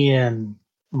me and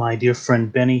my dear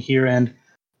friend Benny here, and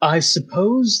I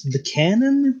suppose the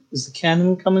cannon? Is the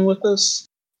cannon coming with us?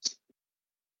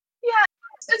 yeah,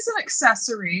 it's an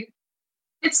accessory.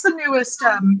 It's the newest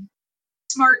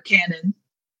smart cannon.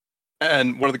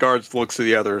 And one of the guards looks to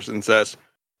the others and says,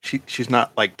 she's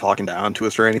not like talking down to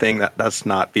us or anything. That's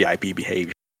not VIP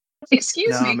behavior.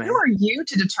 Excuse No, me, man. who are you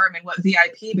to determine what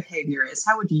VIP behavior is?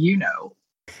 How would you know?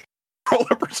 Roll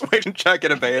a persuasion check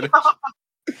at advantage.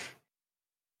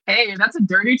 Hey, that's a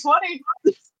dirty 20.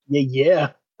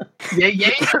 Yeah. Yeah.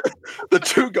 The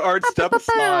two guards step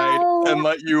aside and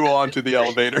let you onto the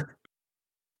elevator.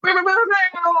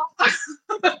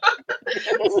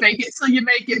 Fake it till you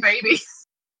make it, baby.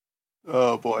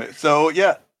 Oh boy. So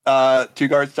yeah, two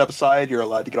guards step aside. You're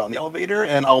allowed to get on the elevator,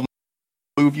 and I'll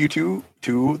move you to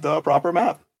the proper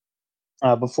map.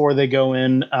 Before they go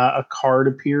in, a card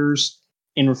appears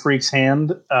in Freak's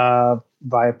hand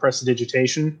via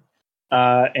prestidigitation,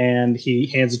 and he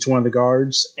hands it to one of the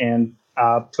guards and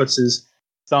puts his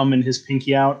thumb and his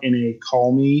pinky out in a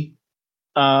call me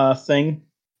thing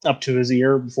up to his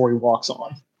ear before he walks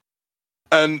on.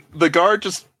 And the guard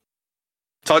just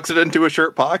tucks it into his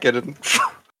shirt pocket and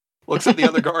looks at the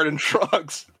other guard and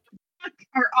shrugs.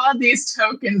 Are all these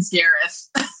tokens, Gareth?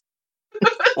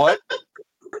 What?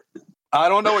 I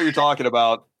don't know what you're talking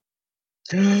about.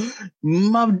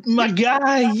 my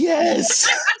guy, yes.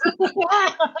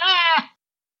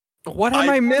 What am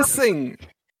I missing?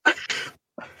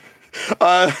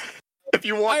 If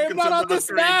you want, I you am can not send on them a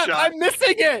this map. screenshot. I'm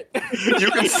missing it.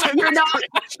 You can send You're a not.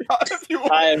 screenshot if you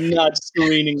want. I am not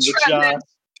screening the shot.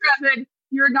 Trevin,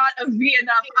 you're not a V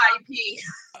enough IP.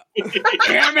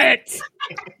 Damn it.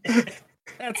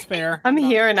 That's fair. I'm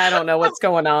here and I don't know what's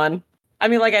going on. I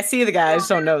mean, like, I see the guy, I just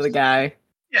don't know the guy.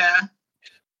 Yeah.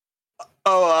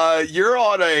 Oh, you're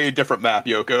on a different map,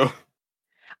 Yoko.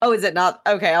 Oh, is it not?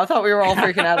 Okay, I thought we were all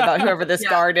freaking out about whoever this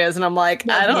guard is, and I'm like,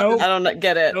 I don't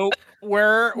get it. Nope.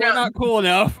 We're not cool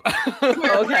enough. We're in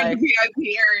Okay. the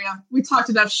VIP area. We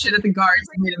talked enough shit at the guards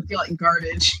and made them feel like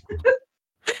garbage.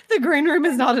 The green room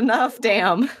is not enough.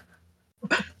 Damn.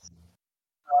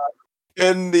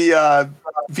 In the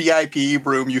VIP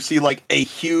room, you see like a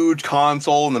huge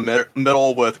console in the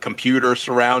middle with computers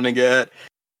surrounding it.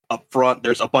 Up front,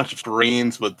 there's a bunch of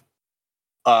screens with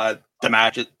the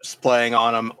matches playing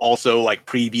on them. Also, like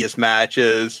previous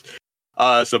matches,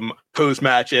 some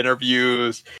post-match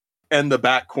interviews. In the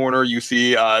back corner, you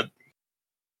see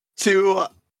two.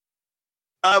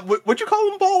 Would you call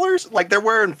them ballers? Like they're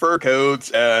wearing fur coats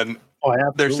and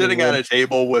they're sitting at a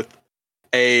table with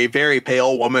a very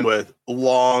pale woman with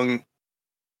long,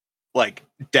 like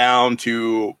down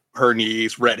to her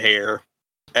knees, red hair,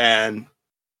 and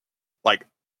like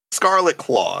scarlet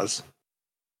claws.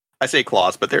 I say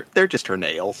claws, but they're just her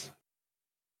nails.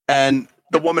 And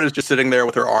the woman is just sitting there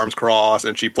with her arms crossed,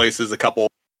 and she places a couple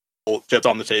chips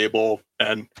on the table,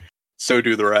 and so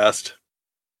do the rest.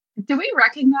 Do we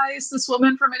recognize this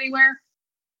woman from anywhere?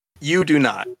 You do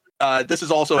not. This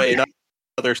is also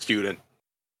another student.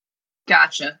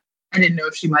 Gotcha. I didn't know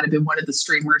if she might have been one of the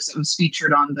streamers that was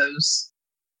featured on those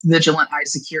Vigilant Eye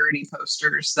Security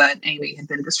posters that Amy had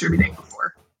been distributing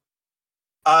before.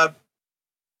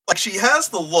 Like she has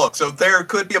the look, so there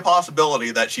could be a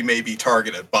possibility that she may be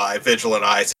targeted by Vigilant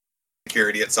Eye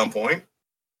Security at some point.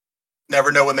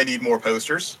 Never know when they need more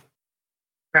posters.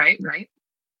 Right.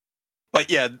 But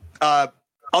yeah,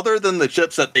 other than the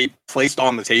chips that they placed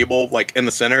on the table, like in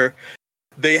the center,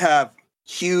 they have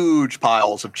huge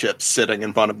piles of chips sitting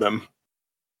in front of them.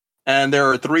 And there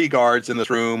are 3 guards in this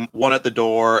room, one at the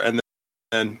door, and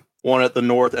then one at the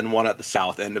north and one at the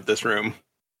south end of this room.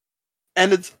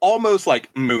 And it's almost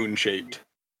like moon-shaped.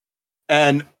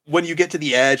 And when you get to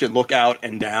the edge and look out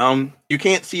and down, you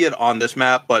can't see it on this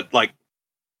map, but like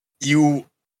you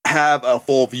have a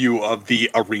full view of the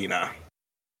arena.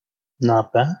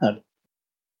 Not bad.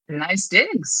 Nice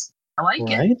digs. I like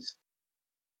Right? it.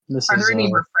 This Are is, there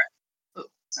any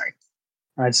sorry.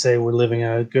 I'd say we're living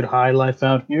a good high life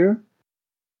out here.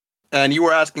 And you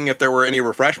were asking if there were any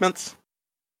refreshments?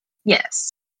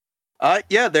 Yes.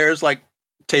 Yeah, there's like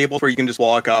tables where you can just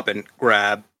walk up and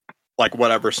grab like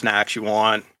whatever snacks you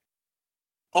want.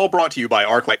 All brought to you by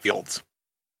Arclight Fields.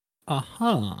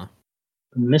 Uh-huh.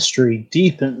 The mystery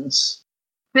deepens.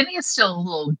 Vinny is still a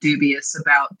little dubious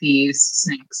about these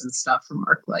snacks and stuff from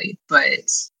Arclight, but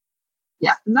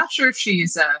yeah, I'm not sure if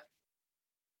she's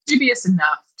dubious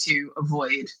enough to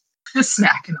avoid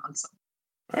snacking on something.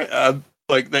 All right,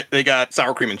 like they got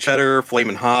sour cream and cheddar,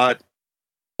 flamin' hot,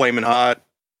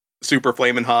 super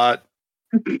flamin' hot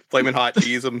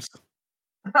cheesums.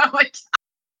 Oh my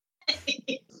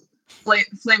god.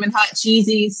 Flamin' hot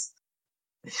cheesies.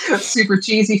 Super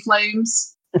cheesy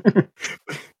flames.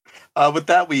 With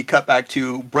that, we cut back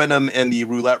to Brenham in the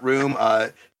roulette room.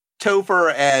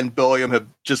 Topher and Billiam have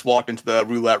just walked into the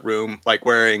roulette room, like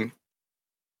wearing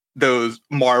those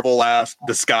Marvel-ass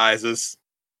disguises.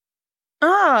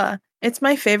 Ah, it's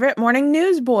my favorite morning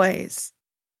newsboys.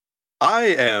 I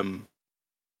am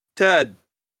Ted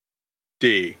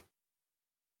D.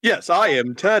 Yes, I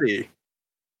am Teddy.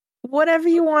 Whatever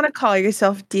you want to call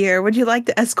yourself, dear. Would you like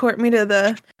to escort me to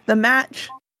the match?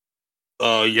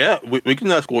 Yeah, we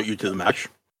can escort you to the match.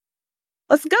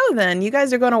 Let's go then. You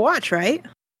guys are going to watch, right?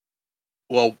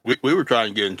 Well, we were trying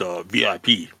to get into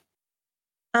VIP.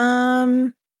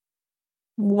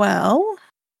 Well,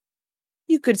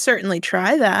 you could certainly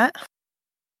try that.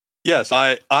 Yes,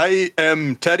 I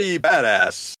am Teddy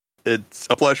Badass. It's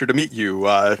a pleasure to meet you.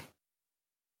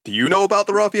 Do you know about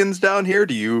the ruffians down here?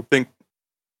 Do you think...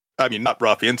 I mean, not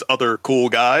ruffians, other cool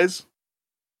guys?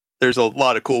 There's a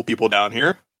lot of cool people down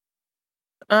here.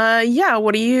 Yeah,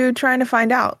 what are you trying to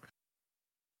find out?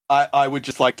 I would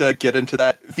just like to get into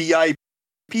that VIP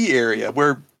area.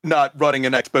 We're not running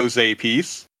an expose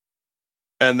piece.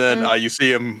 And then you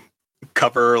see him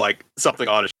cover like something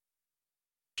on his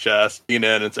chest, lean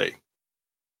in and say,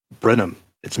 Brenham,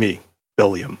 it's me,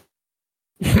 Billiam.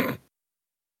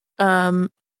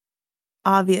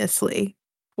 Obviously.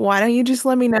 Why don't you just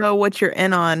let me know what you're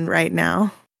in on right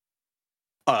now?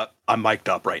 I'm mic'd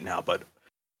up right now, but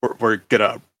we're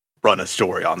gonna run a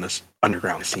story on this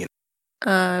underground scene.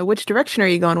 Which direction are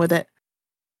you going with it?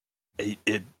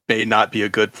 It may not be a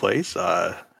good place.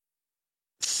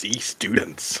 See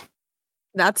students.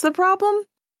 That's the problem?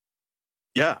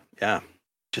 Yeah.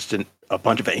 Just a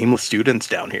bunch of aimless students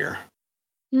down here.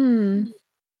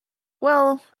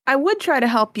 Well, I would try to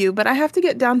help you, but I have to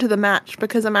get down to the match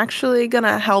because I'm actually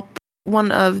gonna help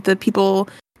one of the people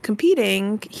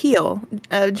competing heal.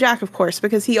 Jack, of course,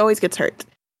 because he always gets hurt.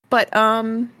 But,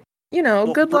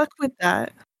 good luck with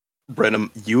that.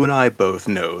 Brenham, you and I both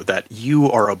know that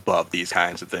you are above these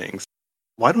kinds of things.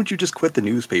 Why don't you just quit the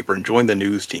newspaper and join the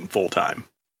news team full time?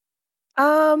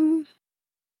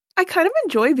 I kind of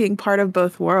enjoy being part of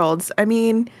both worlds. I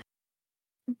mean,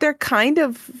 they're kind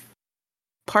of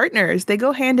partners. They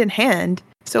go hand in hand.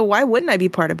 So why wouldn't I be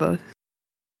part of both?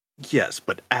 Yes,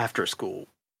 but after school,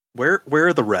 where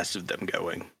are the rest of them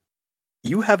going?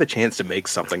 You have a chance to make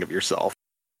something of yourself.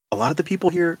 A lot of the people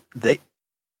here, this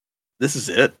is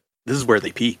it. This is where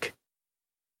they peak.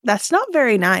 That's not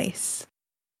very nice.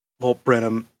 Well,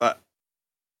 Brenham,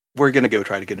 we're going to go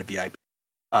try to get a VIP.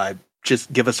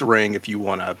 Just give us a ring if you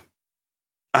want to,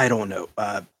 I don't know,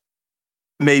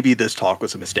 maybe this talk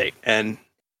was a mistake. And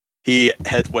he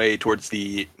heads way towards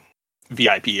the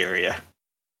VIP area.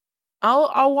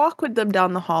 I'll walk with them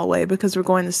down the hallway because we're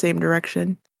going the same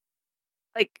direction.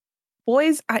 Like,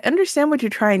 boys, I understand what you're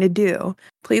trying to do.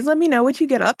 Please let me know what you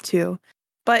get up to.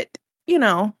 But,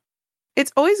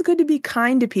 it's always good to be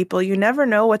kind to people. You never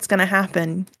know what's going to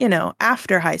happen,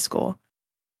 after high school.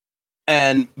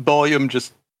 And Billiam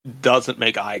just doesn't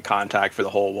make eye contact for the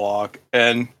whole walk.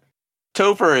 And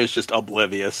Topher is just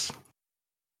oblivious.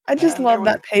 I just love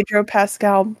that Pedro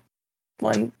Pascal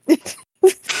one.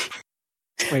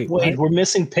 Wait, we're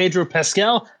missing Pedro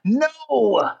Pascal?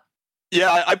 No!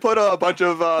 Yeah, I put a bunch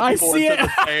of people into the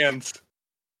stands.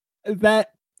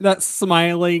 That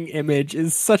smiling image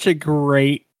is such a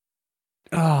great...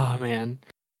 Oh, man.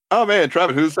 Oh, man,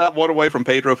 Trevor, who's that one away from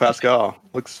Pedro Pascal?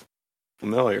 Looks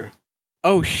familiar.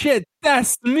 Oh, shit,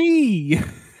 that's me!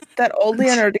 That old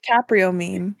Leonardo DiCaprio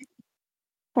meme.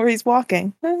 Where he's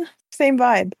walking. Same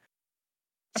vibe.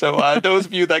 So, those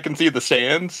of you that can see the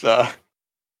stands,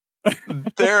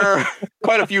 there are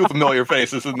quite a few familiar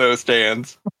faces in those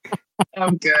stands.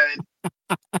 Oh, good.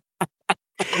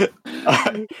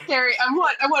 Carrie, I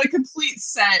want a complete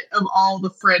set of all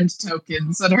the friend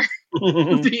tokens that are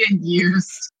being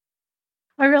used.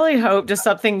 I really hope just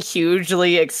something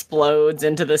hugely explodes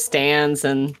into the stands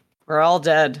and we're all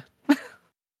dead. I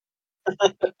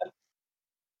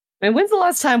mean, when's the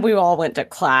last time we all went to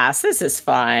class? This is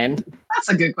fine. That's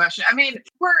a good question. I mean,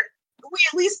 we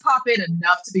at least pop in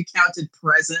enough to be counted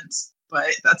present, but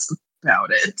that's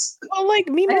about it. Well, like,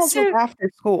 Meemaws was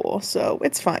after school, so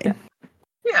it's fine.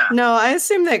 Yeah. No, I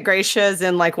assume that Gracia is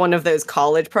in like one of those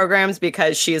college programs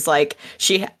because she's like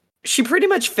she pretty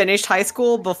much finished high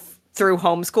school through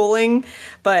homeschooling,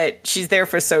 but she's there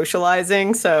for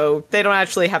socializing, so they don't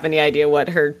actually have any idea what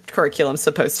her curriculum's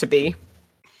supposed to be.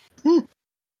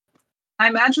 I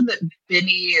imagine that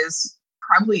Benny is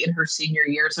probably in her senior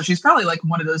year, so she's probably like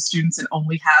one of those students that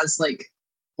only has like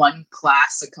one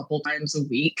class a couple times a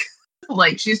week.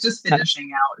 Like she's just finishing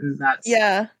out, and that's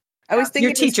I was thinking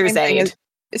your teacher's aide.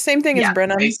 Same thing as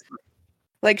Brenham. Basically.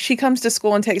 Like she comes to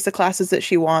school and takes the classes that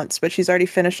she wants, but she's already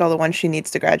finished all the ones she needs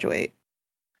to graduate.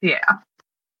 Yeah.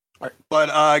 Right.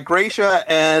 But Gracia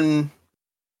and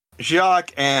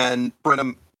Jacques and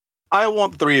Brenham, I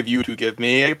want the three of you to give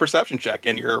me a perception check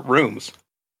in your rooms.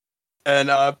 And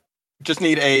just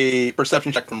need a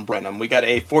perception check from Brenham. We got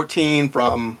a 14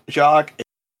 from Jacques,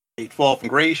 a 12 from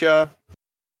Gracia.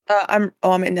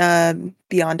 I'm in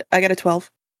Beyond. I got a 12.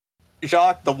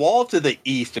 Jacques, the wall to the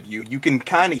east of you, you can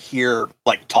kind of hear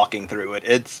like talking through it.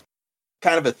 It's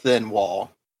kind of a thin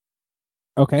wall.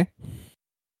 Okay.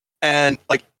 And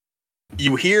like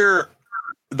you hear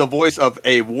the voice of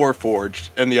a Warforged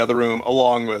in the other room,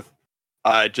 along with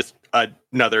just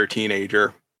another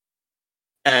teenager.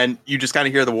 And you just kind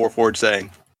of hear the Warforged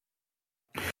saying,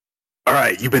 "All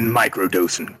right, you've been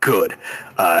microdosing. Good.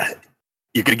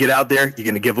 You're going to get out there. You're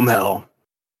going to give them hell.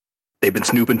 They've been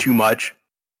snooping too much.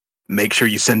 Make sure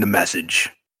you send a message.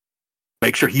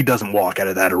 Make sure he doesn't walk out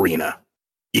of that arena.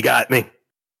 You got me?"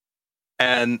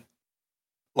 And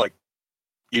like,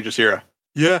 you just hear a,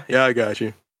 yeah, I got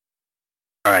you.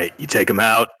 All right, you take him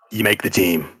out. You make the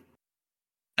team.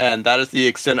 And that is the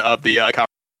extent of the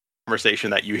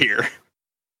conversation that you hear.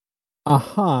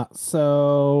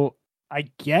 So I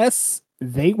guess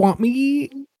they want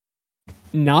me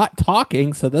not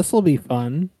talking, so this will be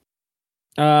fun.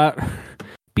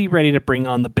 Be ready to bring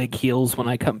on the big heels when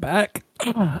I come back.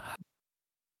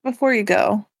 Before you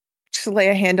go, just lay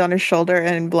a hand on his shoulder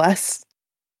and bless.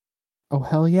 Oh,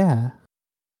 hell yeah.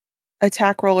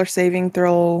 Attack roll or saving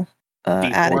throw,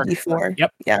 add a D4. D4.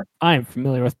 Yep. Yeah. I'm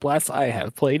familiar with Bless. I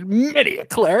have played many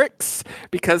clerics,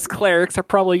 because clerics are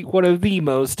probably one of the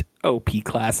most OP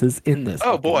classes in this.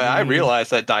 Oh boy, I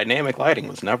realized that dynamic lighting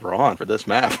was never on for this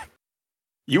map.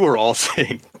 You were all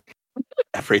saying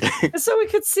everything. So we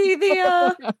could see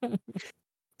the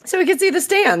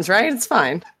stands, right? It's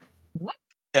fine.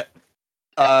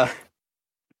 Yeah.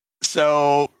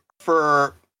 So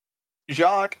for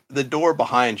Jacques, the door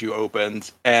behind you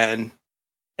opens and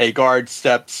a guard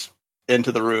steps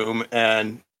into the room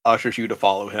and ushers you to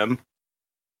follow him.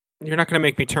 You're not going to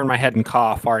make me turn my head and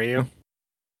cough, are you?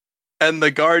 And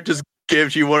the guard just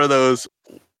gives you one of those,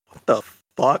 what the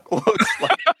fuck looks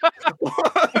like.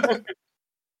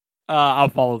 I'll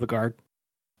follow the guard.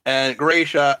 And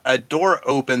Gracia, a door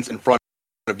opens in front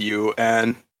of you,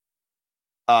 and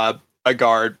a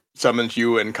guard summons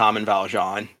you in Common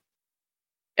Valjean.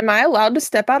 Am I allowed to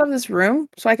step out of this room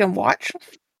so I can watch?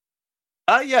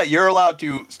 Yeah, you're allowed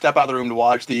to step out of the room to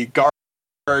watch. The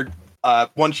guard,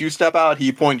 once you step out,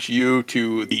 he points you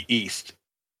to the east.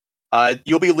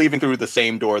 You'll be leaving through the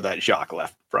same door that Jacques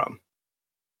left from.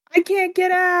 I can't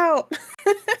get out.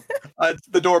 It's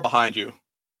the door behind you.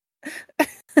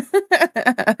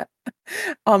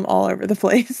 I'm all over the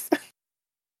place.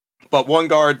 But one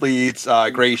guard leads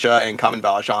Gracia and Common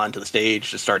Valjean to the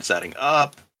stage to start setting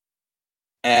up.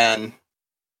 And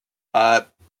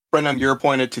Brenham, you're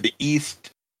pointed to the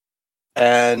east.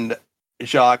 And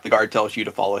Jacques, the guard, tells you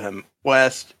to follow him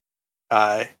west.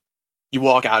 You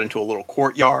walk out into a little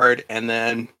courtyard, and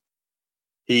then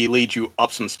he leads you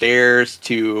up some stairs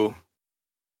to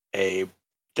a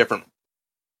different...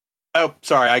 Oh,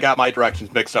 sorry, I got my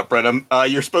directions mixed up, Brenham.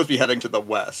 You're supposed to be heading to the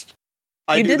west.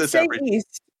 You did say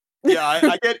east.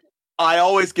 Yeah, I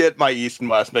always get my east and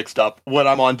west mixed up when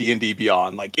I'm on D&D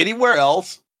Beyond. Like, anywhere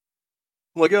else,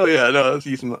 I'm like, oh yeah, no, that's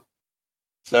east and west.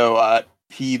 So,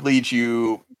 he leads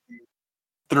you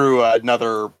through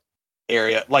another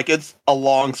area. Like, it's a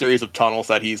long series of tunnels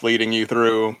that he's leading you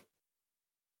through.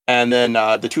 And then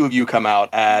the two of you come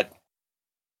out at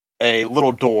a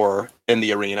little door in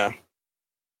the arena.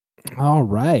 All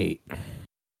right.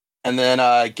 And then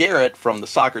Garrett from the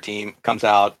soccer team comes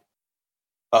out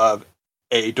of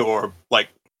a door, like,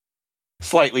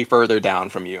 slightly further down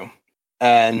from you,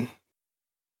 and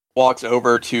walks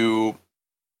over to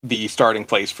the starting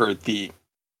place for the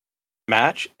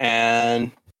match.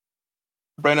 And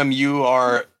Brenham, you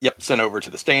are sent over to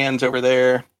the stands over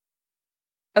there.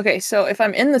 Okay, so if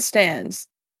I'm in the stands,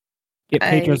 get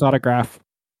Pedro's autograph.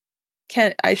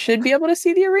 I should be able to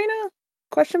see the arena?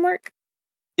 Question mark.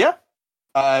 Yeah.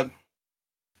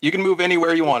 You can move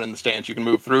anywhere you want in the stands. You can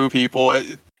move through people.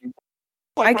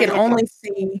 I can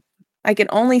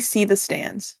only see the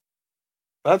stands.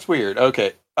 That's weird.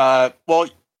 Okay. Well,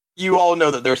 you all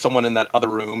know that there's someone in that other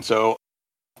room, so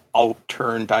I'll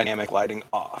turn dynamic lighting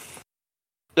off.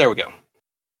 There we go.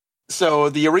 So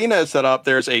the arena is set up.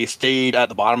 There's a stage at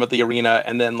the bottom of the arena,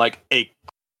 and then like a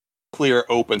clear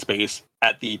open space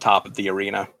at the top of the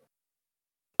arena.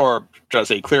 Or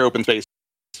just a clear open space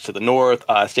to the north,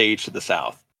 stage to the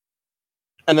south.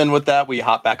 And then with that, we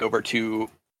hop back over to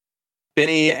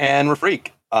Benny and Rafreak.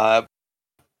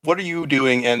 What are you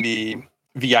doing in the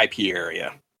VIP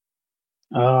area?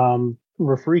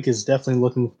 Rafreak is definitely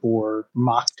looking for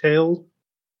mocktail,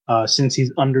 since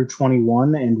he's under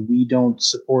 21 and we don't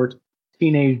support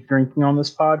teenage drinking on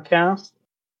this podcast.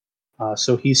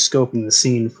 So he's scoping the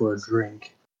scene for a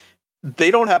drink. They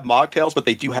don't have mocktails, but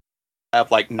they do have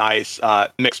like nice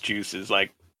mixed juices,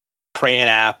 like cran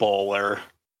apple or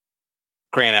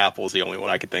cran apple is the only one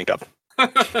I could think of.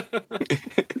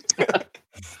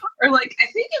 Or like, I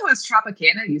think it was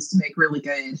Tropicana used to make really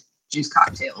good juice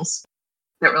cocktails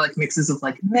that were like mixes of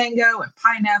like mango and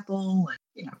pineapple and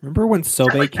Remember when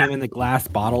sobe like came that. in the glass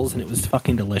bottles and it was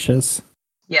fucking delicious?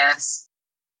 Yes.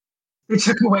 They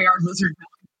took away our lizard milk.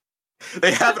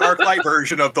 They have an ArcLight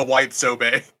version of the white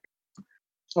sobe.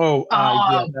 Oh,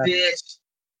 Oh, yeah, bitch.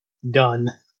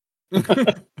 done.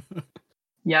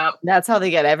 Yep. That's how they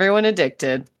get everyone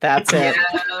addicted. That's it.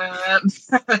 Yep.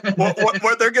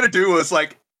 What they're gonna do is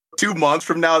like 2 months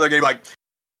from now, they're gonna be like,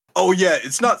 oh yeah,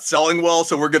 it's not selling well,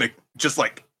 so we're gonna just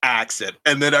like axe it.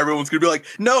 And then everyone's gonna be like,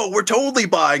 no, we're totally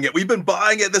buying it. We've been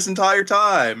buying it this entire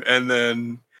time. And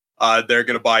then they're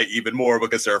gonna buy even more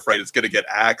because they're afraid it's gonna get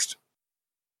axed.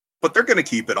 But they're gonna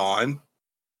keep it on.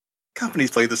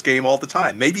 Companies play this game all the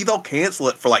time. Maybe they'll cancel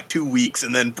it for like 2 weeks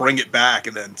and then bring it back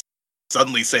and then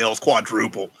suddenly sales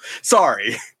quadruple.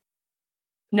 Sorry.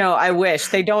 No, I wish.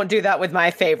 They don't do that with my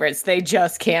favorites. They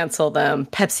just cancel them.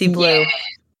 Pepsi Blue.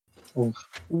 Yeah.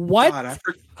 What? God,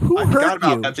 Who I forgot hurt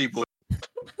about you? Pepsi Blue.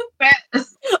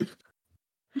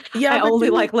 Yeah, I but only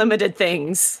you- like limited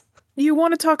things. You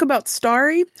want to talk about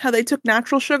Starry? How they took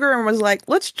natural sugar and was like,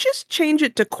 let's just change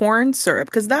it to corn syrup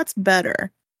because that's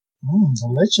better.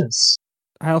 Delicious.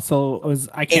 I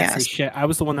can't Yes. say shit. I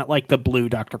was the one that liked the blue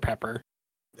Dr. Pepper.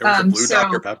 There was a blue So-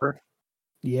 Dr. Pepper.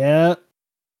 Yeah,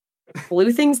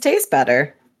 Blue things taste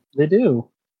better. They do.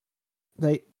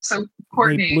 they So they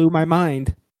Courtney, blew my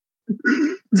mind.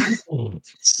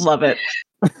 Love it.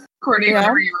 Courtney, Yeah.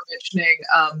 whenever you were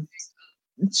mentioning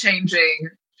changing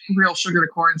real sugar to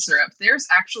corn syrup, there's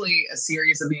actually a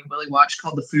series of Me and Willie watch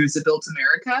called The Foods That Built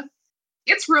America.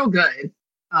 It's real good.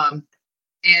 And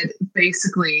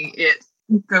basically it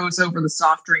goes over the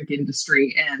soft drink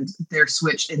industry and their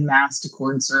switch in mass to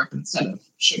corn syrup instead of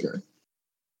sugar.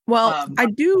 Well, I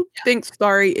do think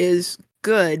Starry is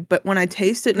good, but when I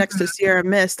taste it next to Sierra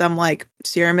Mist, I'm like,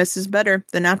 Sierra Mist is better.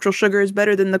 The natural sugar is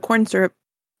better than the corn syrup.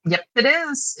 Yep, it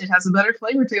is. It has a better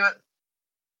flavor to it.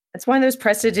 That's why those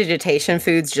prestidigitation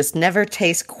foods just never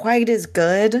taste quite as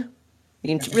good.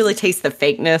 You can really taste the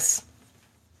fakeness.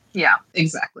 Yeah,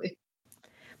 exactly.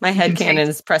 My headcanon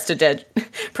is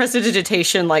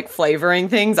prestidigitation, like flavoring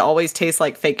things, always taste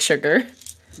like fake sugar.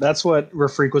 That's what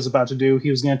Rafreak was about to do. He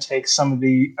was going to take some of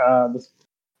the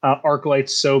ArcLight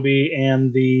Sobe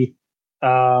and the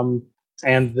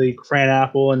cran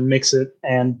apple and mix it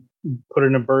and put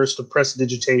in a burst of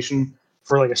prestidigitation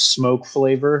for like a smoke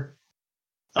flavor,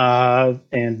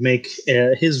 and make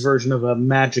his version of a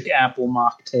magic apple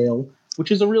mocktail,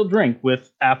 which is a real drink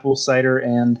with apple cider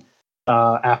and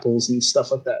apples and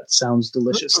stuff like that. Sounds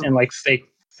delicious. And like fake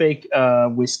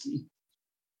whiskey.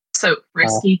 So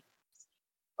risky.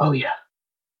 Oh yeah.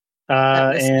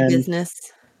 That risky And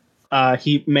business.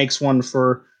 he makes one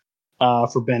for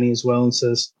Benny as well and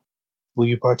says, "Will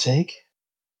you partake?"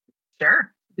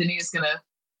 Sure. Then he's gonna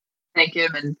thank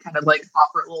him and kind of like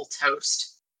offer a little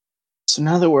toast. So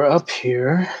now that we're up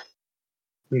here,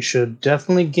 we should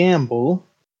definitely gamble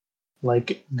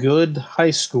like good high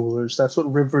schoolers. That's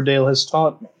what Riverdale has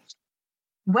taught me.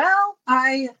 Well,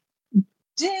 I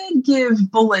did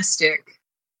give Ballistic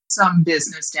some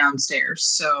business downstairs,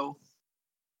 so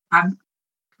I'm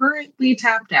currently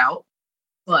tapped out,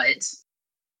 but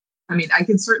I mean, I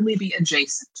can certainly be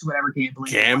adjacent to whatever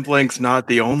gambling. Gambling's not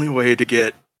the only way to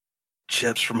get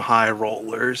chips from high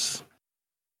rollers.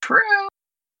 True.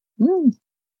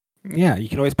 Yeah, you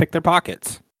can always pick their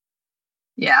pockets.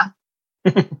 Yeah.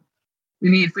 we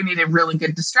need a really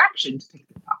good distraction to pick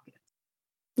the pocket.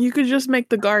 You could just make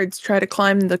the guards try to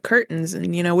climb the curtains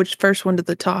and, which first one to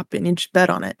the top, and you just bet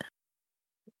on it.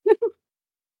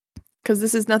 Because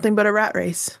this is nothing but a rat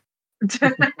race.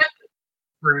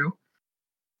 True.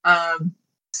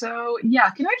 So yeah,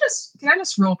 can I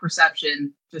just roll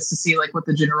perception just to see like what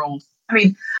the general? I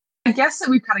mean, I guess that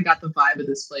we've kind of got the vibe of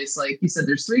this place. Like you said,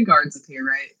 there's 3 guards up here,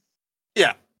 right?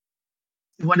 Yeah.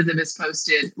 One of them is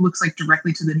posted, looks like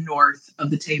directly to the north of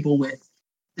the table with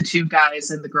the 2 guys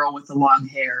and the girl with the long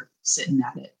hair sitting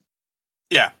at it.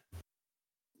 Yeah.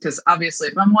 Because obviously,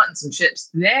 if I'm wanting some chips,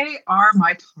 they are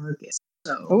my target.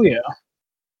 So, Oh yeah.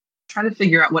 trying to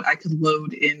figure out what I could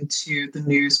load into the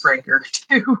newsbreaker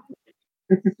to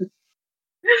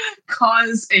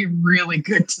cause a really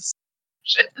good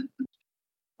discussion.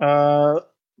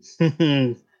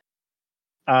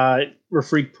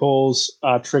 Rafreak pulls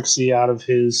Trixie out of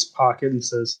his pocket and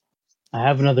says, "I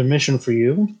have another mission for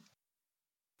you."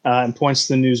 And points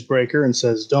to the newsbreaker and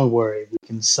says, "Don't worry, we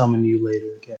can summon you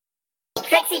later again."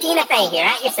 Trixie Tina Fey here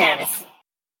at your service.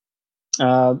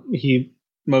 He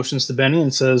motions to Benny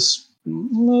and says,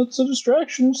 It's a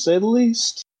distraction, to say the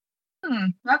least.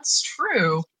 That's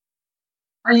true.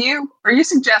 Are you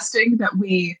suggesting that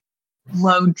we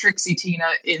load Trixie Tina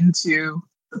into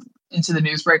the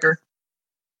newsbreaker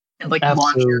and launch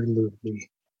her? Absolutely.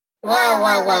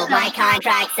 Whoa. My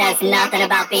contract says nothing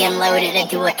about being loaded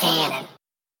into a cannon.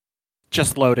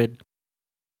 Just loaded.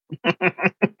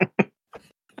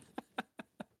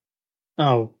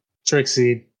 Oh,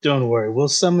 Trixie, don't worry. We'll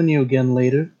summon you again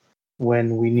later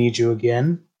when we need you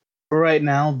again. For right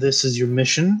now, this is your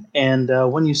mission, and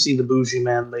when you see the bougie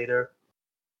man later,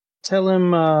 tell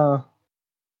him,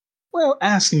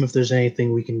 ask him if there's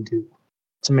anything we can do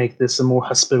to make this a more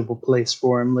hospitable place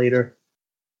for him later.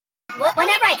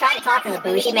 Whenever I try to talk to the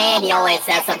bougie man, he always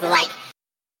says something like,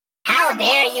 "How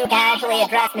dare you casually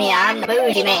address me? I'm the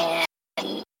bougie man."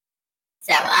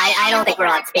 So I don't think we're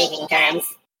on speaking terms.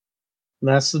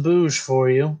 That's the bouge for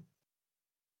you.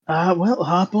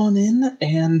 Hop on in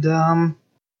and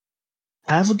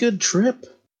have a good trip.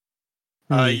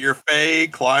 Your Fae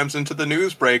climbs into the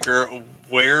newsbreaker.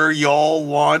 Where are y'all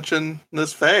launching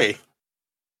this Fae?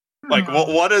 Like,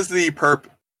 what is the perp?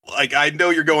 Like, I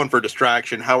know you're going for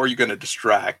distraction. How are you going to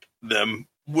distract them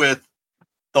with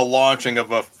the launching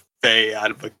of a Fae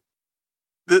out of a...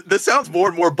 This sounds more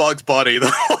and more Bugs Bunny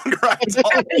the longer I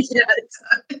talk. Yeah,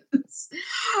 it does.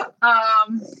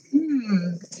 I'm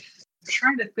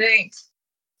trying to think.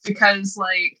 Because,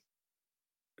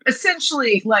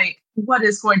 essentially, what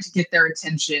is going to get their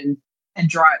attention and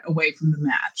draw it away from the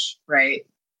match, right?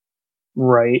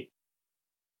 Right.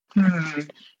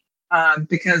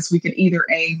 Because we could either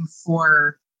aim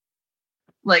for,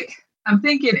 I'm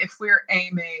thinking if we're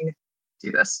aiming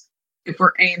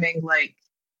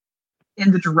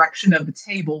in the direction of the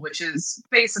table, which is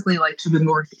basically to the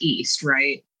northeast,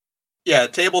 right? Yeah,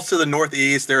 tables to the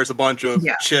northeast. There's a bunch of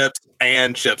chips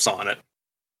on it.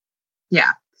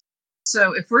 Yeah.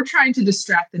 So if we're trying to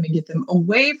distract them and get them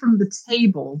away from the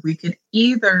table, we could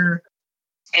either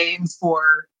aim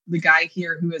for the guy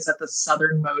here who is at the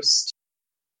southernmost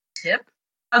tip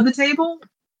of the table.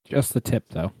 Just the tip,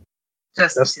 though.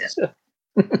 Just the tip.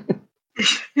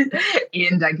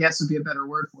 End, I guess, would be a better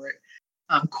word for it.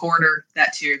 Corner,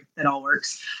 that too. That all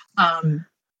works.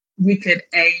 We could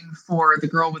aim for the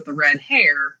girl with the red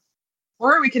hair,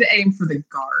 or we could aim for the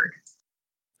guard.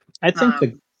 I think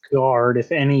the guard,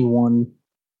 if anyone.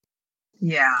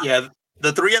 Yeah. Yeah,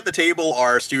 the three at the table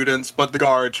are students, but the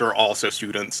guards are also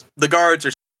students. The guards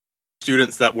are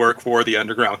students that work for the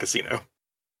underground casino.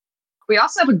 We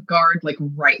also have a guard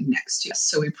right next to us,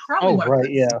 so we probably want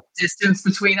to put distance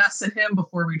between us and him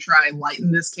before we try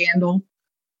lighting this candle.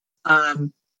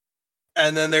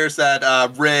 And then there's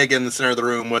that rig in the center of the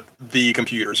room with the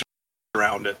computers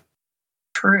around it.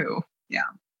 True. Yeah.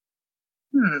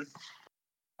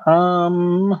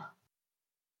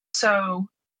 So,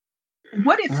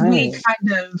 what if we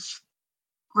kind of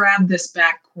grab this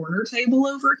back corner table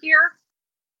over here?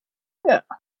 Yeah.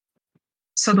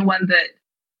 So the one that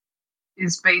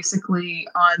is basically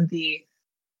on the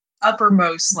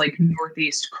uppermost,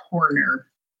 northeast corner,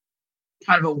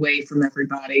 kind of away from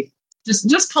everybody.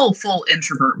 Just pull full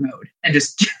introvert mode and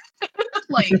just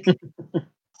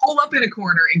hold up in a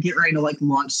corner and get ready to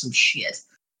launch some shit.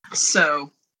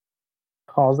 So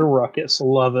cause a ruckus.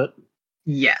 Love it.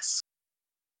 Yes.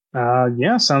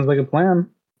 Yeah, sounds like a plan.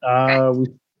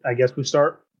 I guess we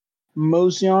start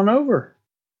mosey on over.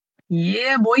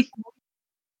 Yeah, boy.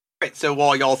 Right, so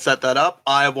while y'all set that up,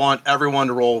 I want everyone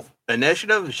to roll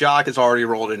initiative. Jacques has already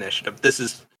rolled initiative. This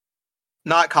is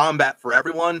not combat for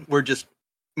everyone. We're just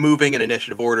moving in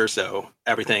initiative order, so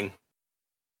everything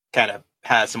kind of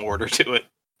has some order to it,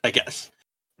 I guess.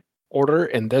 Order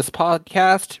in this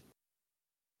podcast?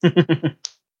 I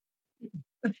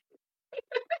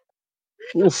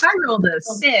rolled a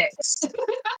 6.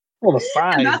 Rolled a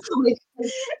 5. And that's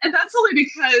only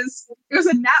because it was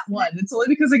a nat 1. It's only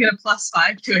because I get a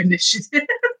 +5 to initiative.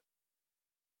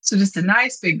 So just a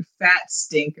nice big fat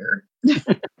stinker.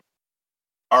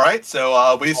 All right,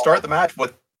 so we start the match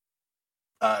with.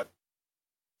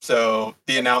 So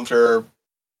the announcer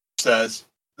says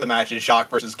the match is Jacques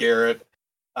versus Garrett.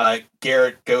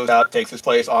 Garrett goes out, takes his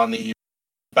place on the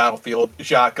battlefield.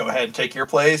 Jacques, go ahead and take your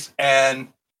place, and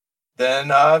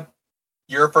then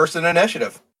you're first in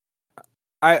initiative.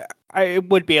 I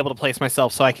would be able to place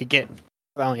myself so I could get.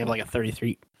 I only have a 30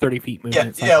 feet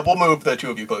movement. Yeah, we'll move the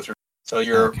two of you closer. So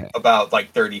you're about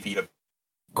 30 feet up.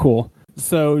 Cool.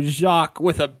 So Jacques,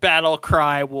 with a battle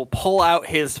cry, will pull out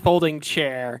his folding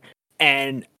chair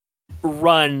and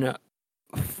run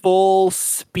full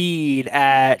speed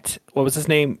at, what was his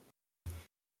name?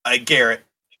 Garrett.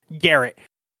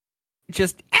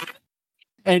 Just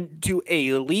and do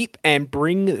a leap and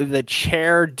bring the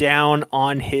chair down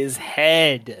on his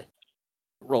head.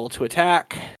 Roll to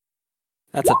attack.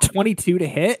 That's a 22 to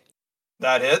hit.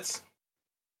 That hits.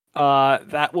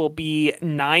 That will be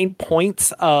 9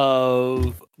 points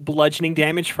of bludgeoning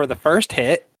damage for the first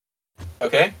hit.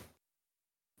 Okay.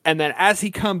 And then as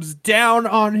he comes down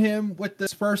on him with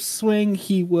this first swing,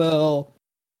 he will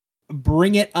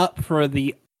bring it up for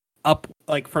the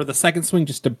second swing,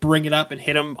 just to bring it up and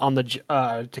hit him on the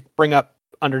to bring up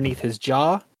underneath his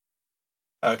jaw.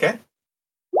 Okay.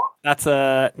 That's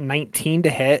a 19 to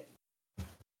hit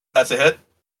That's a hit.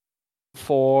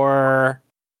 for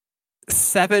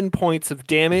 7 points of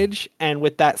damage. And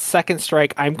with that second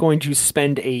strike, I'm going to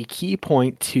spend a key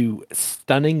point to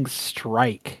Stunning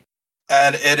Strike.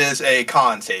 And it is a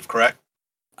con save, correct?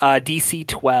 DC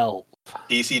 12.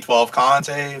 DC 12 con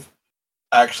save.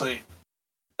 Actually,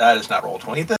 that is not roll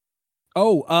 20.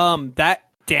 Oh, that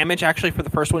damage actually for the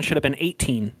first one should have been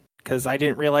 18, because I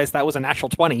didn't realize that was a natural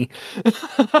 20.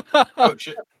 Oh,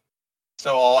 shit.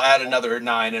 So I'll add another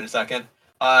 9 in a second.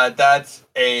 That's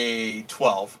a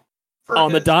 12.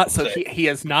 On the dot, so save. he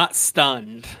is not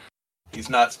stunned. He's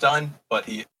not stunned, but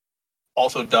he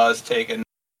also does take a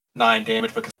 9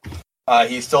 damage because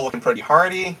he's still looking pretty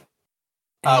hardy.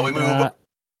 We move.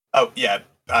 Oh, yeah.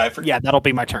 I forgot. Yeah, that'll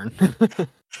be my turn.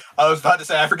 I was about to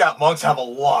say, I forgot monks have a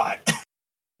lot.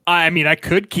 I mean, I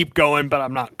could keep going, but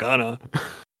I'm not gonna. All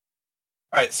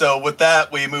right, so with that,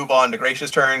 we move on to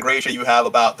Gracia's turn. Gracia, you have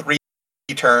about 3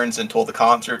 turns until the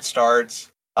concert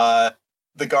starts. The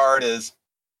guard is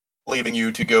leaving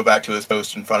you to go back to his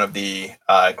post in front of the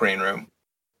green room.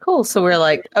 Cool. So we're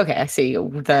like, okay, I see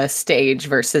the stage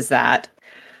versus that.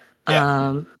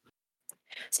 Yeah.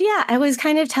 So yeah, I was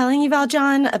kind of telling you about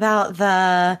John about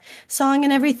the song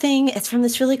and everything. It's from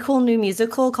this really cool new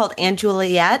musical called &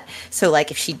 Juliet. So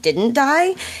like if she didn't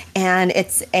die, and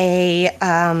it's a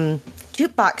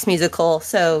jukebox musical.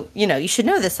 So, you know, you should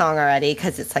know this song already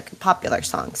because it's like a popular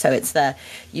song. So it's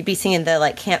you'd be singing the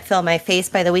like Can't Feel My Face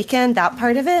by The Weeknd, that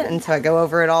part of it. And so I go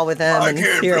over it all with them. I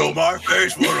can't feel my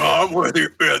face when I'm with you.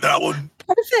 Yeah, that one.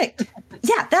 Perfect.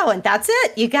 Yeah, that one. That's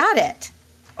it. You got it.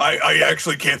 I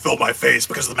actually can't feel my face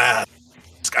because of the mask.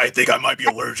 I think I might be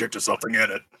allergic to something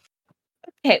in it.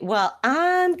 Okay, well,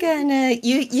 I'm gonna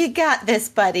you got this,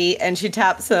 buddy. And she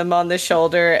taps him on the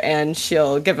shoulder and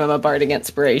she'll give him a bardic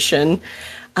inspiration.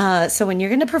 So when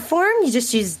you're gonna perform, you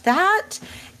just use that,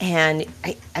 and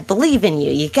I believe in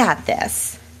you. You got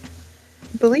this.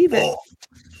 Believe it.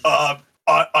 I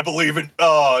believe in.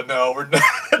 Oh no, we're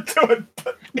not doing.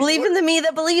 Believe in the me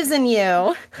that believes in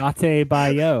you. Nate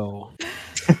Bayo.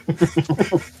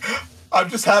 I'm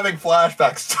just having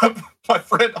flashbacks to my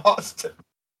friend Austin.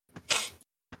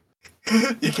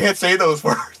 You can't say those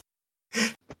words.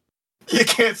 You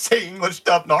can't say English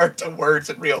dubbed Naruto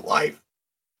words in real life.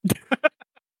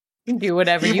 Do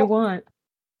whatever you want.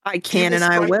 I can and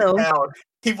I will.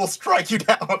 He will strike you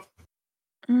down.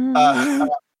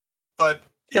 But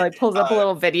she like pulls up a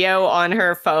little video on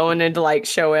her phone and to like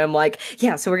show him like,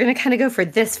 yeah, so we're gonna kind of go for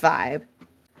this vibe.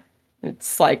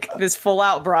 It's like this full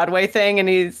out Broadway thing, and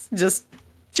he's just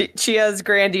she has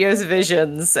grandiose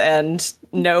visions and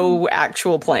no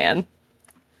actual plan.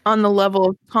 On the level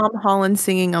of Tom Holland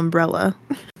singing Umbrella.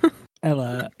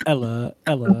 Ella.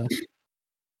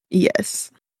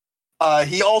 Yes.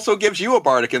 He also gives you a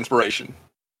bardic inspiration.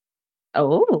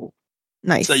 Oh.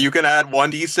 Nice. So you can add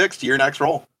 1d6 to your next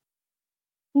roll.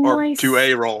 Or Nice. to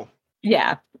a roll.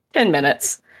 Yeah. 10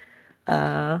 minutes.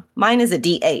 Mine is a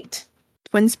D8.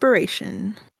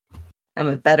 Twinspiration. I'm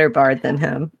a better bard than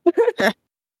him. All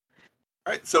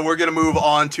right, so we're gonna move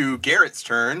on to Garrett's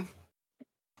turn.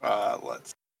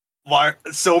 Why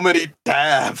so many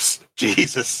tabs?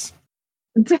 Jesus.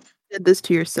 Did this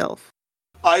to yourself.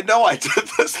 I know I did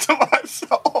this to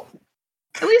myself.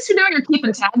 At least you know you're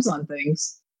keeping tabs on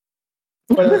things.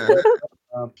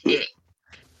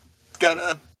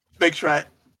 Gonna make sure I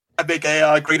make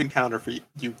a great encounter for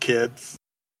you kids.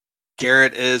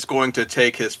 Garrett is going to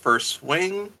take his first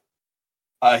swing.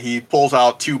 He pulls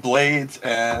out 2 blades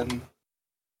or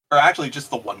actually just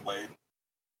the 1 blade.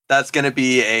 That's going to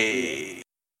be a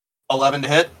 11 to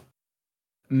hit.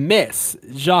 Miss.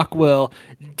 Jacques will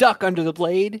duck under the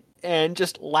blade and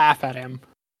just laugh at him.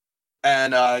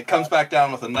 And comes back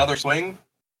down with another swing.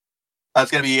 That's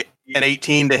going to be an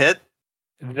 18 to hit.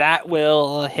 That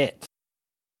will hit.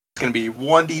 It's going to be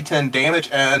 1d10 damage,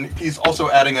 and he's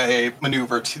also adding a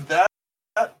maneuver to that.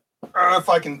 If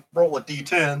I can roll a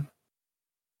d10.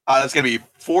 That's going to be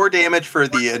 4 damage for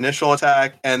the initial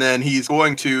attack, and then he's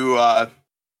going to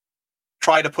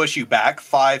try to push you back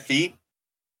 5 feet.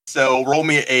 So roll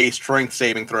me a strength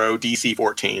saving throw, DC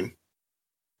 14.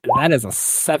 That is a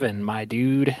 7, my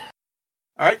dude.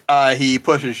 All right. He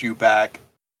pushes you back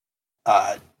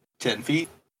 10 feet,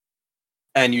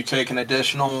 and you take an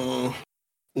additional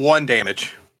 1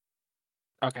 damage.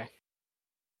 Okay.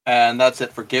 And that's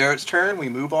it for Garrett's turn. We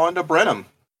move on to Brenham.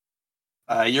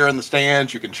 You're in the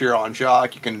stands. You can cheer on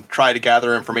Jock. You can try to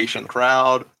gather information in the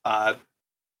crowd.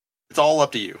 It's all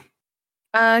up to you.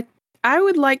 I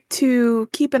would like to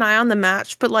keep an eye on the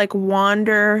match, but like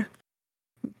wander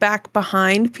back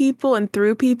behind people and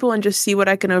through people and just see what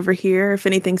I can overhear if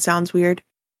anything sounds weird.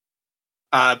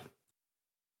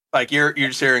 Like you're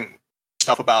just hearing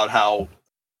stuff about how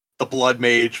the Blood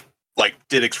Mage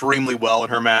did extremely well in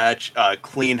her match.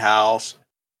 Clean house,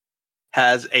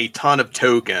 has a ton of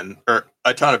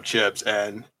chips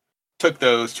and took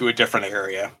those to a different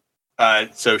area.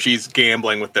 So she's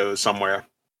gambling with those somewhere.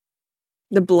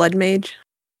 The Blood Mage?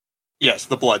 Yes,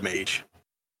 the Blood Mage.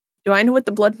 Do I know what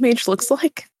the Blood Mage looks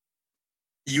like?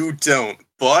 You don't,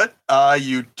 but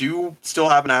you do still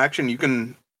have an action. You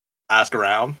can ask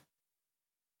around.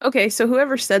 Okay, so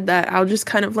whoever said that, I'll just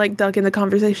kind of duck in the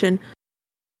conversation.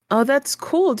 Oh, that's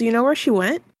cool. Do you know where she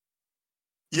went?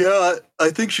 Yeah, I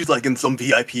think she's in some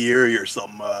VIP area or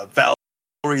some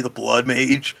Valerie the Blood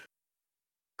Mage.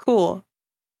 Cool.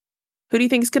 Who do you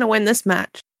think is going to win this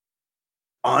match?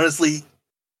 Honestly,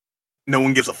 no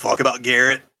one gives a fuck about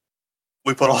Garrett.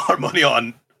 We put all our money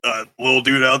on little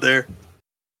dude out there.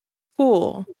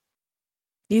 Cool.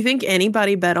 Do you think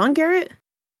anybody bet on Garrett?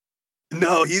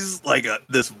 No, he's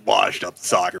this washed up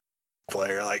soccer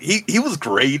player. He was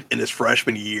great in his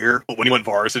freshman year, but when he went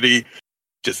varsity,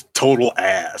 just total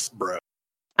ass, bro.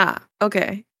 Ah,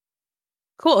 okay.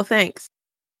 Cool, thanks.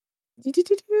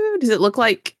 Does it look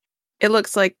like it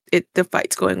looks like the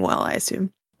fight's going well, I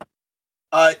assume?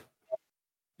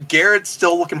 Garrett's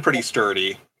still looking pretty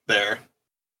sturdy there.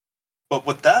 But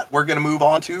with that, we're gonna move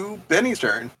on to Benny's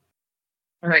turn.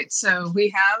 All right, so we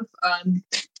have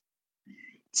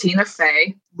Tina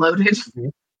Fey loaded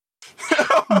in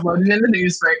the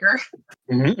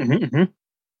newsbreaker,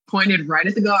 pointed right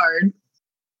at the guard,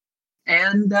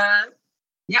 and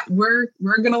we're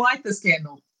gonna light this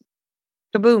candle.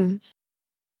 Kaboom!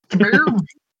 Kaboom!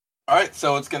 All right,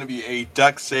 so it's gonna be a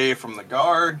dex save from the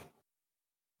guard.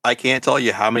 I can't tell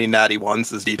you how many natty ones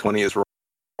this D20 is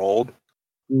rolled.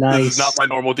 Nice. This is not my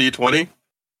normal D20.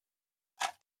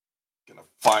 Gonna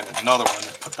find another one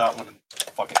and put that one in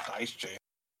the fucking dice chain.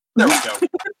 There we go.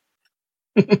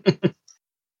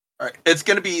 All right, it's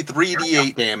gonna be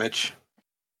 3d8 damage.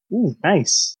 Ooh,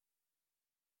 nice.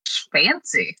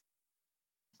 Fancy.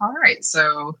 All right,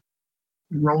 so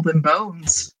rolled in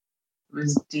bones. It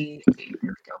was D8. Here we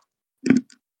go.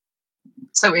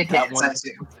 So it That hits, one- I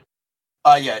assume.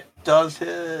 Yeah, it does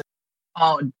hit.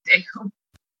 Oh, damn.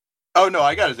 Oh no,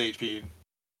 I got his HP.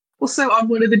 Well, so on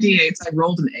one of the D8s, I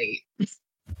rolled an 8.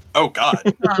 Oh god.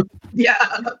 Yeah.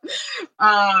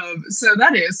 So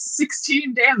that is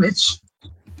 16 damage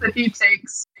that he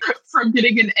takes from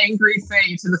getting an angry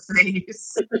Fae to the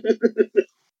face.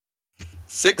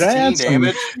 16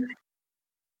 damage.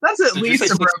 That's at Did you least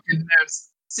say a broken nose.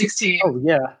 16. Oh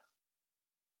yeah.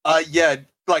 Yeah,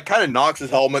 kind of knocks his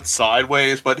helmet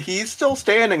sideways, but he's still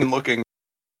standing and looking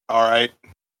all right.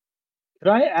 Could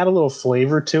I add a little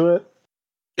flavor to it?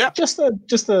 Yeah. Just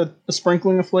a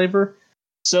sprinkling of flavor.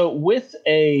 So with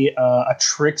a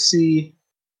Trixie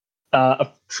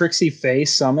Fae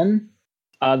summon,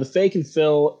 the Fae can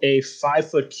fill a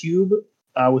 5-foot cube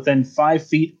within 5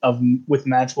 feet with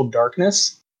magical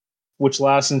darkness, which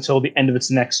lasts until the end of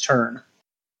its next turn.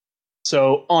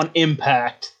 So on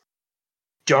impact,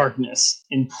 darkness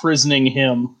imprisoning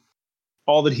him.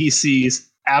 All that he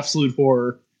sees, absolute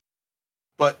horror.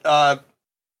 But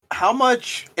how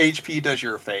much HP does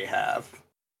your Fae have?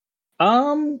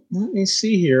 Let me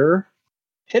see here.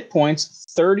 Hit points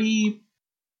 30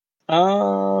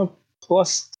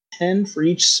 plus 10 for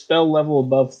each spell level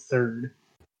above 3rd.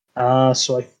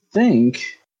 So I think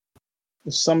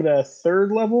some at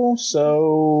 3rd level,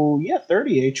 so yeah,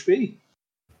 30 HP.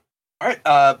 All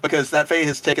right, because that Fae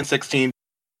has taken 16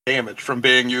 damage from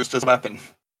being used as a weapon.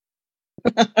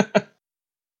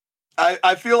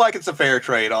 I feel like it's a fair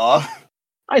trade-off.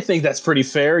 I think that's pretty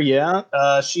fair, yeah.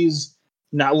 She's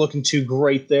not looking too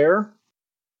great there.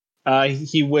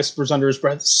 He whispers under his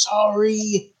breath,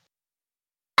 "Sorry."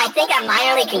 I think I'm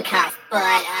minorly concussed,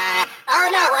 but, oh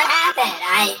no, what happened?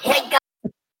 I hit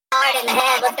guard in the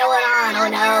head, what's going on? Oh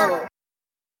no.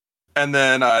 And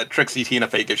then Trixie Tina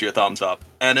Fey gives you a thumbs up.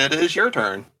 And it is your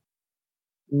turn.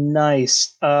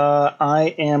 Nice.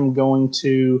 I am going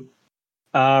to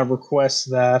request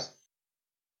that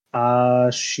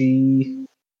she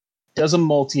does a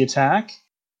multi-attack.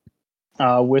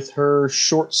 with her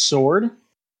short sword.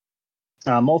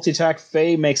 Multi-attack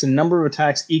Faye makes a number of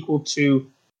attacks equal to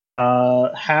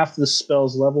half the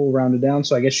spell's level rounded down,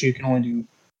 so I guess you can only do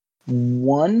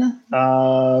one.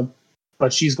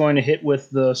 But she's going to hit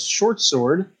with the short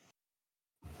sword,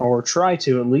 or try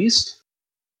to at least.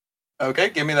 Okay,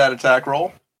 give me that attack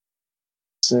roll.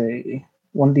 Say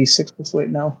 1d6 plus weight.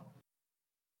 No,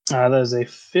 that is a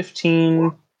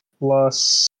 15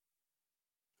 plus.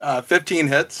 15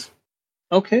 hits.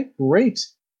 Okay, great.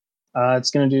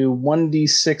 It's going to do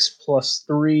 1d6 plus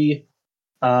 3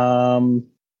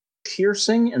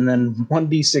 piercing, and then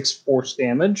 1d6 force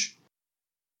damage.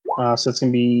 So it's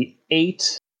going to be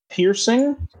 8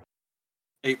 piercing.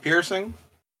 8 piercing.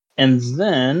 And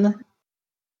then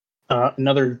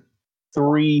another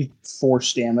 3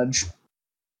 force damage.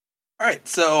 All right,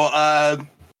 so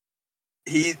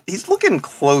he's looking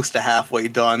close to halfway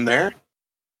done there.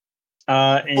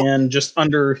 And just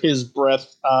under his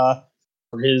breath,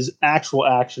 for his actual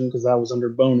action, because that was under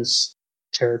bonus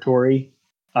territory,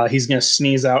 he's going to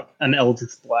sneeze out an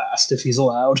Eldritch Blast if he's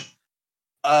allowed.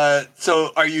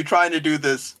 So are you trying to do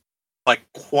this like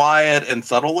quiet and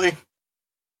subtly?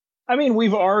 I mean,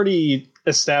 we've already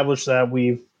established that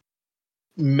we've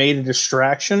made a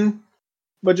distraction,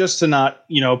 but just to not,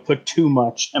 put too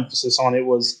much emphasis on it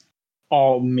was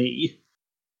all me.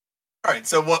 All right,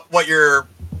 so what you're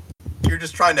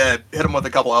just trying to hit him with a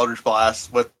couple Eldritch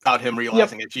Blasts without him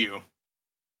realizing it's you.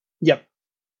 Yep.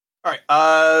 All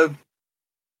right,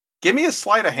 give me a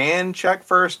sleight of hand check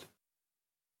first,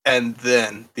 and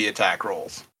then the attack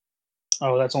rolls.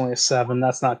 Oh, that's only a 7.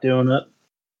 That's not doing it.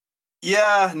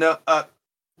 Yeah, no.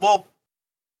 Well,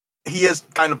 he is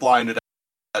kind of blinded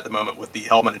at the moment with the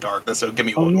helmet of darkness. So give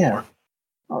me one more.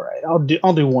 All right, I'll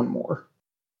do one more.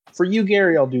 For you,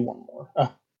 Gary, I'll do one more.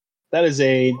 That is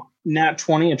a nat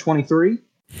 20, a 23.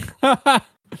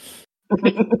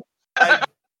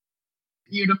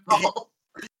 Beautiful.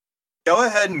 Go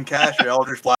ahead and cast your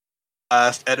Eldritch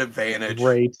Blast at advantage.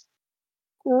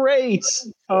 Great.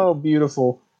 Oh,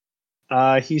 beautiful.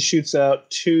 He shoots out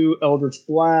 2 Eldritch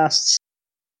Blasts.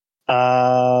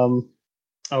 That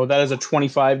is a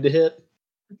 25 to hit.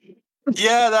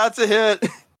 Yeah, that's a hit.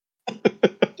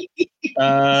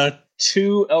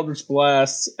 2 Eldritch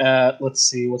Blasts at, let's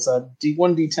see, what's that?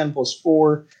 D1, D10 plus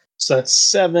 4. So that's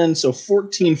 7. So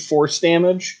 14 force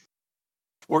damage.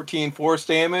 14 force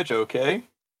damage, okay.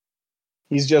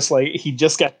 He just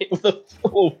got hit with a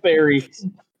full fairy.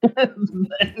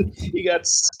 And then he got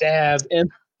stabbed. And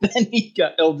then he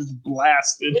got Eldritch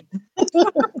Blasted.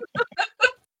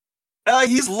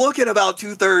 He's looking about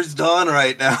 2/3 done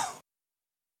right now.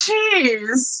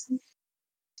 Jeez.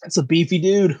 That's a beefy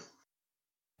dude.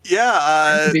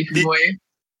 Yeah, Beefy boy.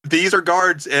 These are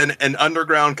guards in an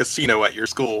underground casino at your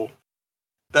school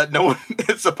that no one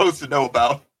is supposed to know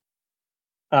about.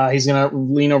 He's going to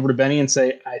lean over to Benny and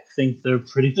say, I think they're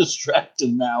pretty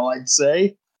distracted now, I'd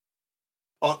say.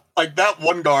 Well, like that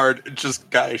one guard just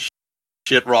got his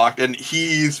shit rocked, and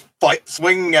he's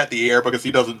swinging at the air because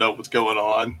he doesn't know what's going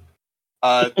on.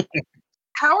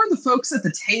 How are the folks at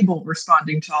the table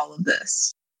responding to all of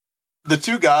this? The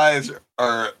 2 guys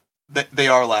they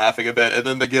are laughing a bit, and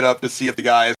then they get up to see if the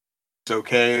guy is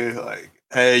okay. Like,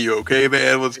 hey, you okay,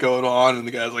 man? What's going on? And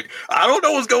the guy's like, I don't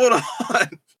know what's going on.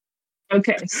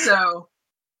 Okay, so,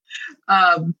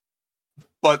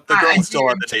 but the girl's still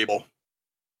at the table.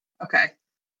 Okay,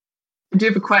 I do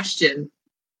have a question.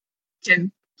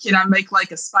 Can I make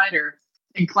like a spider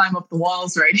and climb up the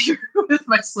walls right here with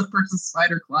my slippers of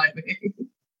spider climbing?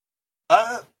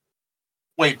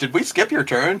 Wait, did we skip your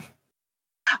turn?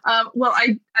 Well,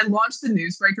 I launched the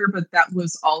newsbreaker, but that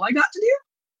was all I got to do.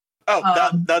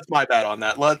 Oh, that's my bad on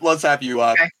that. Let's have you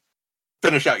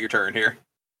finish out your turn here.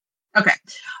 Okay.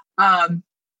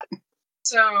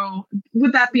 So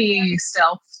would that be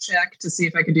stealth check to see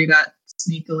if I could do that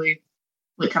sneakily,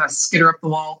 like kind of skitter up the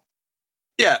wall?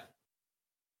 Yeah.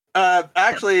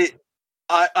 Actually,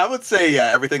 I would say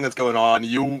everything that's going on,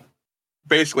 you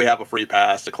basically have a free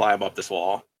pass to climb up this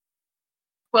wall.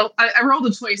 Well, I rolled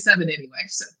a 27 anyway,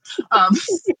 so.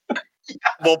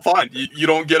 Well, fine. You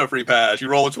don't get a free pass. You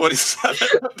roll a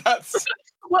 27. That's.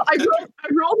 Well, I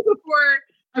rolled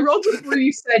before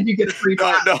you said you get a free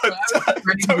pass. No, so I was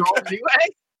ready to roll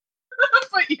anyway.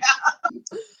 But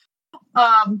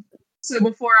yeah. So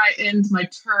before I end my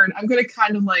turn, I'm going to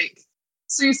kind of like.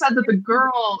 So you said that the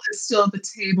girl is still at the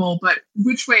table, but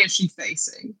which way is she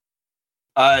facing?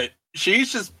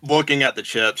 She's just looking at the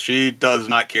chips. She does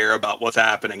not care about what's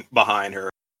happening behind her.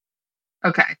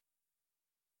 Okay.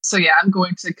 So yeah, I'm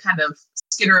going to kind of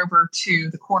skitter over to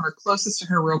the corner closest to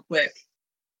her real quick.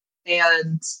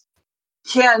 And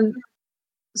can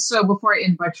So before I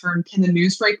end my turn, can I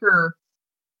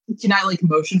like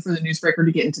motion for the newsbreaker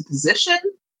to get into position?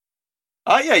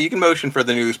 Yeah, you can motion for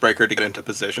the newsbreaker to get into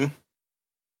position.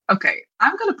 Okay,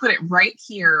 I'm going to put it right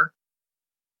here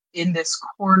in this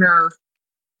corner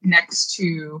next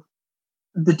to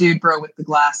the dude bro with the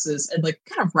glasses and like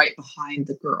kind of right behind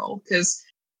the girl. Because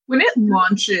when it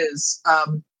launches a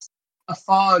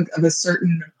fog of a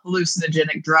certain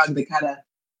hallucinogenic drug that kind of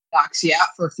knocks you out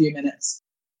for a few minutes,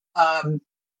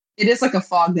 it is like a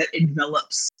fog that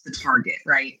envelops the target,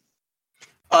 right?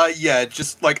 Yeah,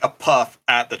 just like a puff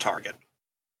at the target.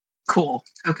 Cool.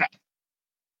 Okay.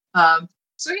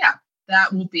 So yeah,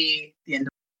 that will be the end of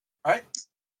it. All right.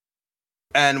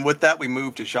 And with that, we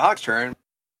move to Jacques' turn.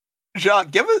 Jacques,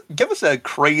 give us a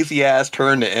crazy ass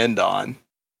turn to end on.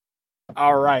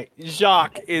 All right.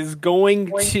 Jacques is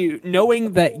going to,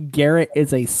 knowing that Garrett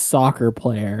is a soccer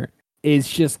player, is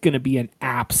just going to be an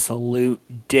absolute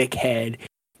dickhead,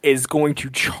 is going to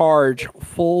charge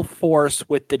full force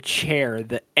with the chair,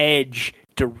 the edge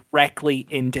directly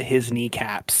into his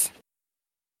kneecaps.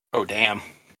 Oh, damn.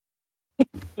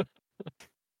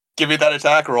 Give me that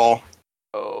attack roll.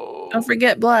 Oh. Don't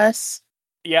forget bless.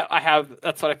 Yeah, I have.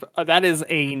 That's what that is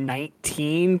a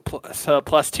 19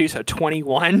 plus 2, so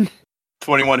 21.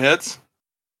 21 hits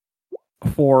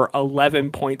for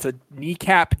 11 points of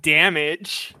kneecap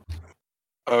damage.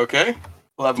 Okay,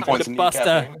 11 points of bust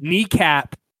a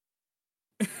kneecap.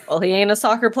 Well, he ain't a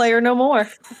soccer player no more.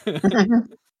 All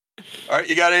right,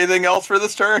 you got anything else for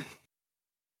this turn?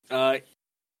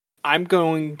 I'm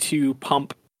going to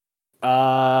pump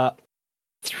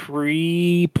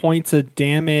 3 points of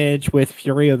damage with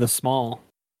Fury of the Small.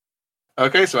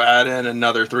 Okay, so add in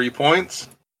another 3 points.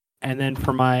 And then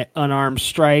for my unarmed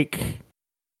strike,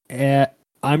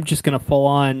 I'm just going to full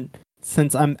on,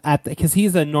 since I'm at because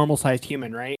he's a normal sized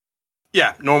human, right?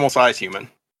 Yeah, normal sized human.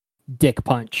 Dick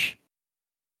punch.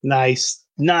 Nice.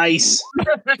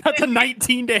 That's a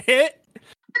 19 to hit.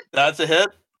 That's a hit.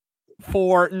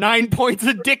 For 9 points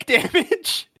of dick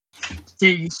damage.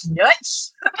 These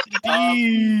nuts.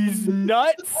 These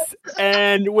nuts.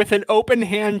 And with an open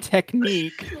hand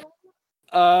technique.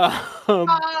 Oh,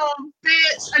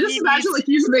 bitch. I just imagine like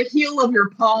using the heel of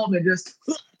your palm and just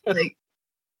like,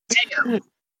 damn.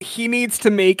 He needs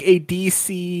to make a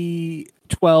DC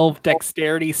 12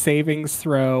 dexterity savings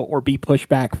throw or be pushed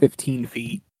back 15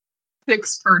 feet.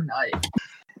 6 per night.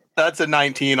 That's a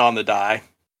 19 on the die.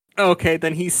 Okay,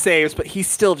 then he saves, but he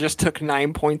still just took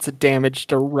 9 points of damage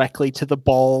directly to the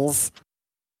balls.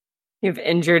 You've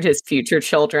injured his future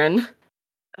children.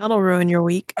 That'll ruin your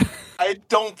week. I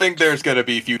don't think there's going to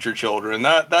be future children.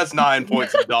 That's 9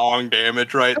 points of dong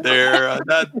damage right there.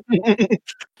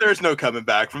 There's no coming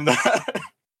back from that.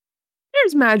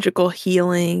 There's magical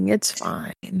healing. It's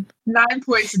fine. 9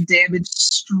 points of damage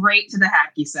straight to the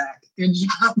hacky sack. Good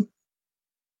job.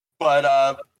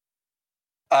 But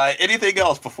anything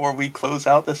else before we close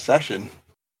out this session?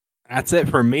 That's it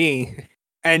for me.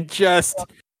 And just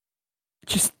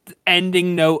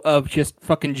ending note of just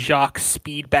fucking Jacques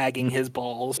speed bagging his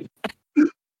balls.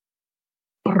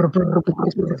 The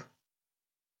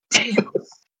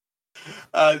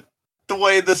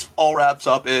way this all wraps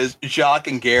up is Jacques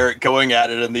and Garrett going at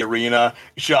it in the arena.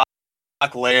 Jacques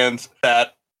lands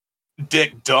that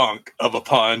dick dunk of a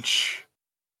punch.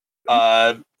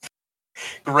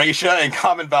 Gracia and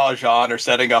Common Valjean are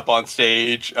setting up on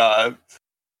stage.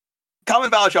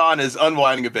 Common Valjean is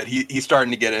unwinding a bit. He's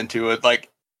starting to get into it. Like,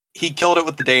 he killed it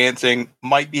with the dancing.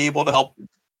 Might be able to help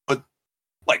with,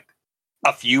 like,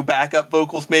 a few backup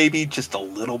vocals, maybe. Just a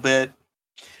little bit.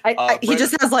 He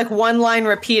just has, like, one line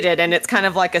repeated, and it's kind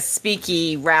of like a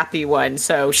speaky, rappy one.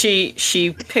 So she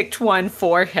picked one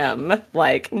for him,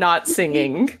 like, not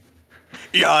singing.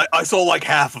 Yeah, I saw, like,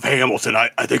 half of Hamilton. I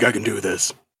think I can do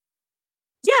this.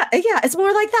 Yeah, it's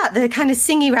more like that. The kind of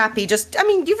singy rappy. Just, I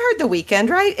mean, you've heard The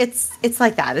Weeknd, right? It's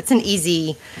like that. It's an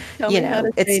easy, Tell me how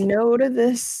to say no to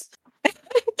this.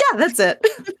 Yeah, that's it.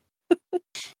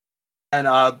 And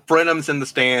Brenham's in the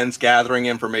stands gathering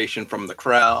information from the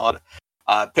crowd.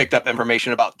 Picked up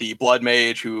information about the Blood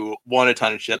Mage who won a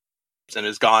ton of chips and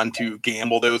has gone to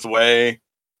gamble those away.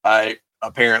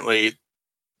 Apparently,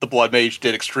 the Blood Mage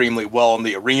did extremely well in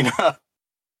the arena.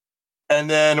 And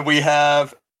then we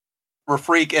have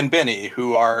Rafreak and Benny,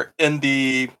 who are in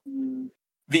the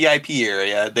VIP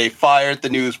area. They fired the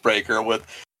newsbreaker with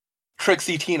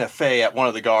Trixie Tina Fey at one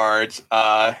of the guards,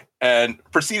 and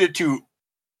proceeded to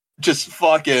just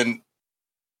fucking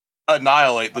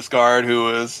annihilate this guard who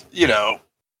is,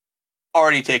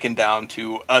 already taken down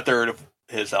to a third of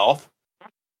his health.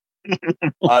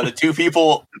 The two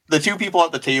people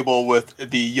at the table with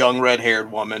the young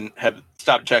red-haired woman have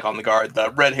stopped to check on the guard.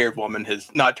 The red-haired woman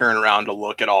has not turned around to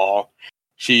look at all.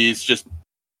 She's just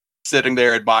sitting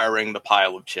there admiring the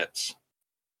pile of chips.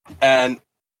 And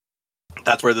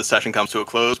that's where the session comes to a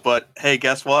close. But hey,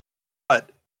 guess what?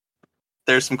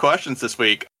 There's some questions this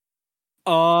week.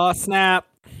 Oh, snap.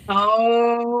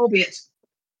 Oh, bitch.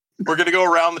 We're going to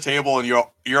go around the table, and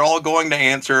you're all going to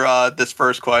answer this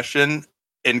first question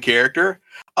in character.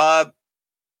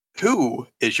 Who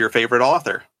is your favorite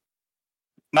author?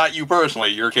 Not you personally,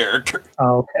 your character.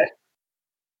 Okay.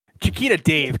 Chiquita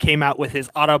Dave came out with his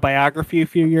autobiography a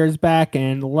few years back,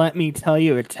 and let me tell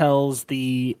you, it tells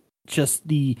the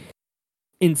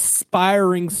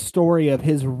inspiring story of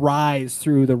his rise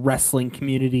through the wrestling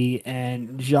community,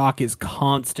 and Jacques is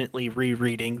constantly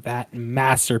rereading that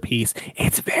masterpiece.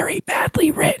 It's very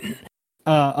badly written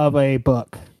of a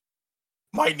book.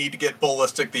 Might need to get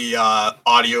Ballistic the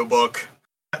audiobook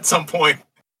at some point.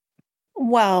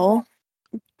 Well,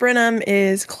 Brenham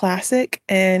is classic,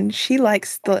 and she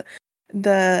likes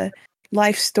the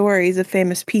life stories of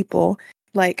famous people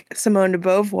like Simone de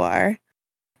Beauvoir,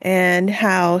 and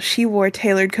how she wore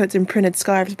tailored coats and printed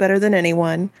scarves better than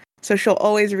anyone. So she'll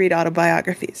always read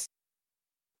autobiographies.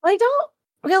 I don't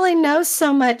really know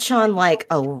so much on like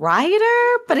a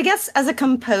writer, but I guess as a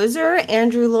composer,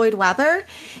 Andrew Lloyd Webber,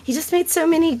 he just made so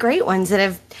many great ones that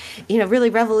have,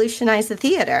 really revolutionized the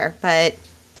theater, but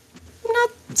not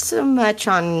so much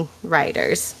on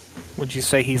writers. Would you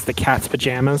say he's the cat's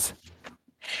pajamas?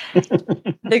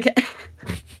 Okay.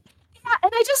 Yeah,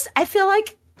 and I feel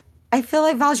like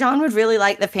Valjean would really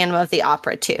like the Phantom of the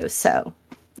Opera too, so.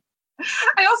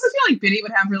 I also feel like Biddy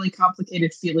would have really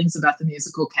complicated feelings about the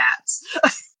musical Cats.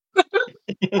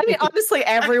 I mean, honestly,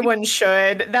 everyone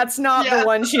should. That's not the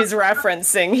one she's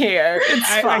referencing here.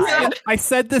 It's fine. I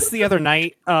said this the other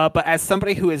night, but as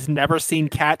somebody who has never seen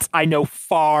Cats, I know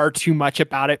far too much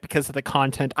about it because of the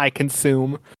content I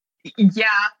consume. Yeah,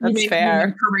 that's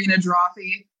fair. Karina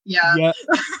Drophy. Yeah.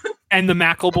 And the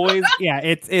McElboys. Yeah,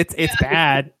 it's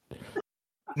bad.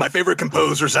 My favorite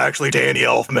composer is actually Danny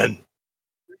Elfman.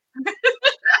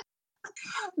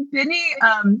 Benny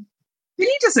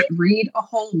doesn't read a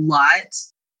whole lot,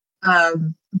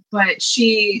 but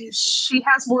she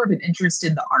has more of an interest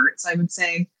in the arts, I would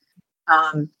say.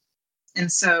 And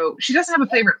so she doesn't have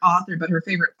a favorite author, but her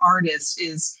favorite artist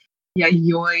is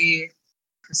Yayoi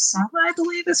Kusama, I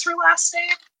believe is her last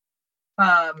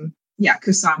name.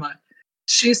 Kusama.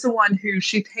 She's the one who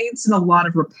she paints in a lot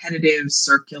of repetitive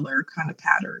circular kind of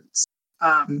patterns.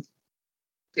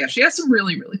 She has some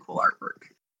really, really cool artwork.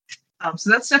 So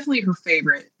that's definitely her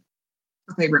favorite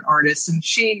artist. And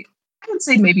she, I would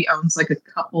say, maybe owns like a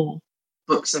couple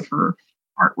books of her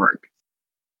artwork.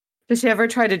 Does she ever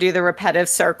try to do the repetitive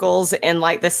circles in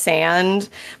like the sand,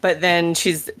 but then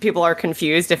people are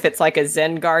confused if it's like a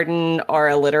Zen garden or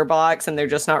a litter box, and they're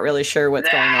just not really sure what's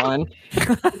going on?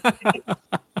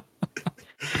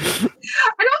 I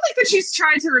don't think that she's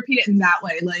trying to repeat it in that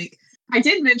way. Like I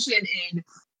did mention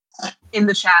in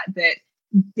the chat that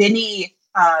Benny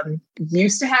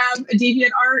used to have a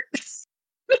deviant art.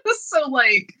 So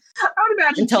like I would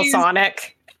imagine until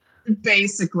Sonic.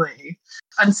 Basically.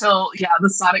 Until the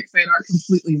Sonic fan art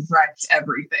completely wrecked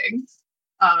everything.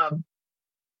 But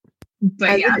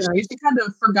she kind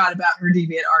of forgot about her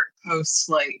deviant art post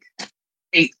like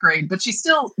 8th grade, but she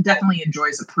still definitely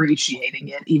enjoys appreciating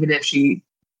it, even if she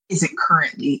isn't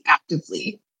currently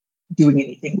actively doing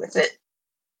anything with it.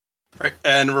 Right.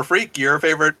 And Rafreak, your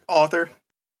favorite author?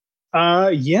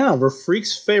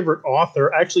 Rafreak's favorite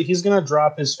author. Actually, he's going to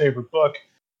drop his favorite book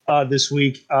this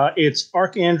week. It's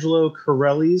Arcangelo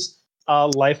Corelli's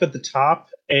Life at the Top,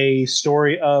 a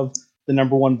story of the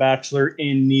 #1 bachelor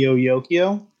in Neo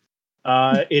Yokio.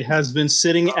 It has been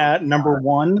sitting at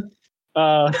 #1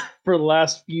 for the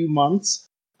last few months,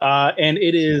 and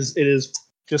it is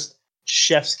just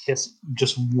chef's kiss,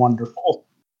 just wonderful.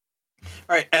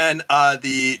 All right, and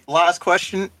the last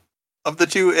question of the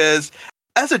two is,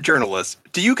 as a journalist,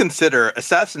 do you consider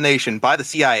assassination by the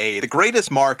CIA the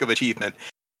greatest mark of achievement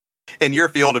in your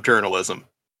field of journalism?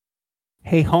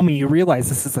 Hey, homie, you realize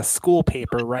this is a school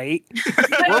paper, right?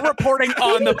 We're reporting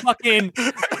on the fucking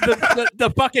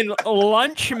the fucking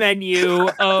lunch menu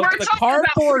of the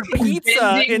cardboard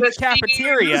pizza in the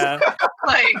cafeteria.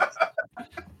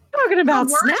 Talking about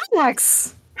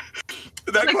snacks.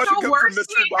 That like question comes from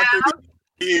Mr. Dr.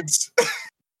 Eames.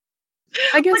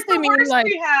 I guess they mean like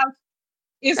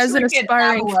is as an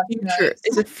aspiring future,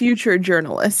 future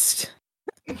journalist.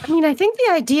 I mean, I think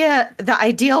the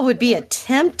ideal would be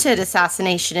attempted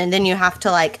assassination, and then you have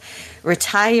to like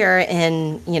retire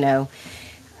and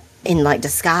in like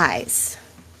disguise.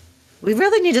 We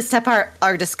really need to step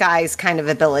our disguise kind of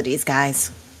abilities, guys.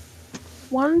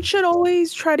 One should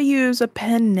always try to use a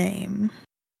pen name.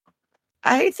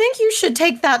 I think you should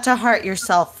take that to heart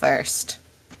yourself first.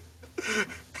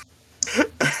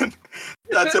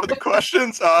 That's it with the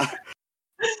questions.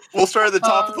 We'll start at the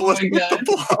top of the list with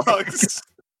the blogs.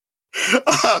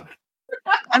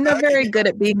 I'm not very good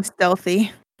at being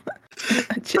stealthy.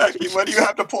 Becky, what do you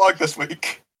have to plug this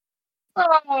week?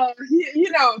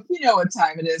 You know what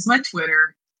time it is. My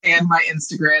Twitter and my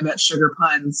Instagram at Sugar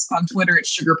Puns. On Twitter, it's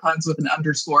Sugar Puns with an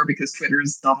underscore because Twitter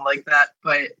is dumb like that.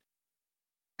 But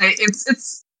it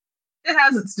has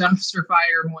its dumpster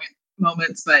fire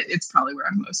moments, but it's probably where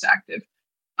I'm most active.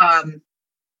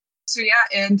 So yeah,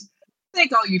 and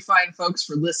thank all you fine folks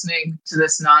for listening to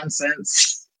this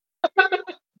nonsense.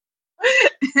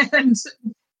 And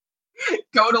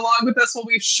going along with us while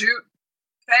we shoot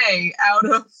Faye out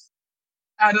of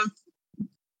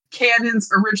cannons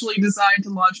originally designed to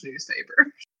launch newspaper.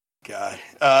 Guy.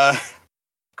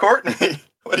 Courtney,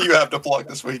 what do you have to plug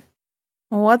this week?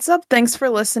 What's up? Thanks for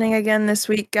listening again this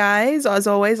week, guys. As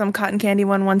always, I'm Cotton Candy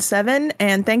 117,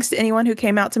 and thanks to anyone who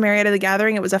came out to Marietta the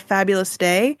Gathering. It was a fabulous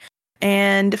day.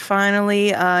 And finally,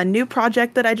 a new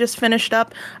project that I just finished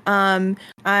up.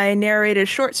 I narrated a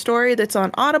short story that's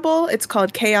on Audible. It's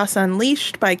called Chaos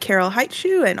Unleashed by Carol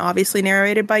Heitschuh, and obviously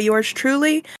narrated by yours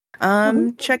truly.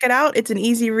 Check it out. It's an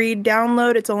easy read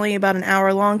download. It's only about an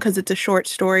hour long because it's a short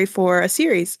story for a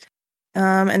series.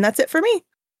 And that's it for me.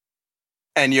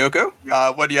 And Yoko,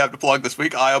 what do you have to plug this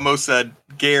week? I almost said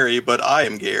Gary, but I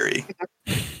am Gary.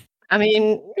 I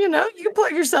mean, you can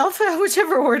plug yourself,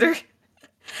 whichever order.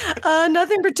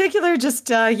 Nothing particular, just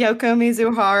Yoko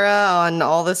Mizuhara on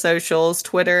all the socials,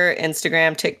 Twitter,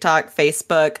 Instagram, TikTok,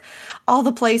 Facebook, all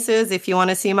the places if you want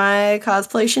to see my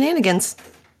cosplay shenanigans.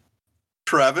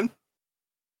 Trevin?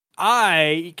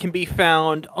 I can be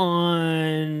found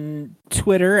on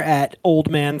Twitter at Old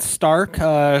Man Stark,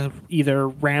 either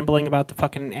rambling about the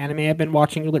fucking anime I've been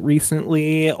watching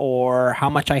recently or how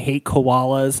much I hate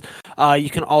koalas. You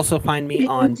can also find me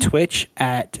on Twitch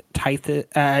at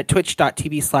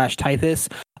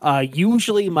twitch.tv/Tythus.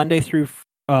 Usually Monday through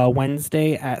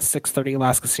Wednesday at 6:30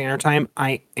 Alaska Standard Time.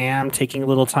 I am taking a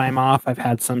little time off. I've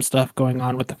had some stuff going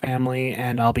on with the family,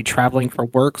 and I'll be traveling for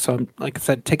work. So I'm, like I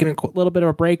said, taking a little bit of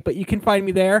a break, but you can find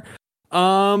me there.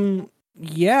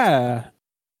 Yeah,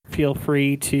 feel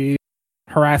free to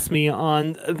harass me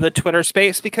on the Twitter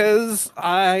space because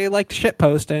I like to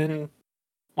shitpost, and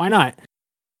why not?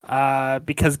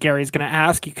 Because Gary's going to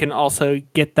ask, you can also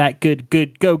get that good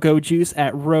go juice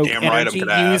at Rogue Energy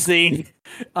using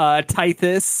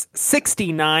Tythus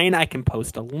 69. I can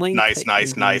post a link. Nice.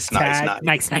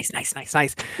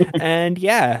 And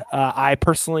yeah, I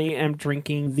personally am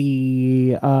drinking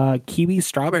the kiwi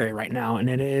strawberry right now, and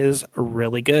it is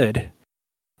really good.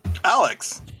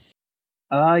 Alex.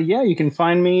 Yeah, you can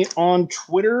find me on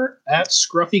Twitter at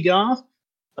ScruffyGoth.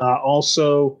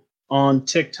 Also on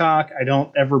TikTok. I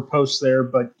don't ever post there,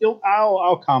 but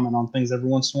I'll comment on things every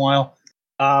once in a while.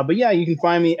 But yeah, you can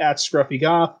find me at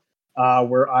ScruffyGoth,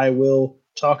 where I will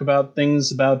talk about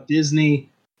things about Disney,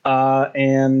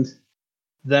 and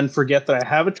then forget that I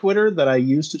have a Twitter that I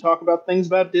use to talk about things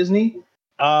about Disney.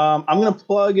 I'm going to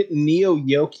plug Neo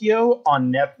Yokio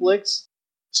on Netflix,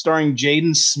 starring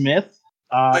Jaden Smith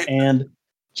and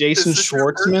Jason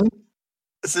Schwartzman.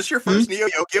 Is this your first Neo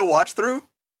Yokio watch through?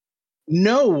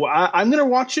 No, I'm going to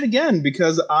watch it again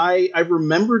because I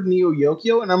remembered Neo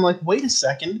Yokio, and I'm like, wait a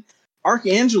second.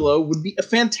 Archangelo would be a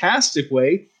fantastic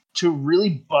way to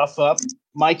really buff up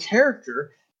my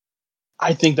character.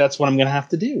 I think that's what I'm going to have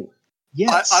to do.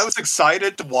 Yes. I was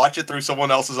excited to watch it through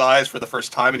someone else's eyes for the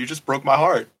first time, and you just broke my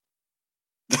heart.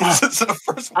 This is the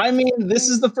first one. I mean, this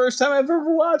is the first time I've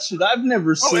ever watched it. I've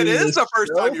never seen it. It is the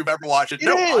first time you've ever watched it.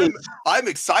 I'm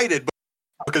excited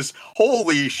because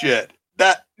holy shit,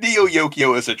 that Neo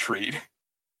Yokio is a treat.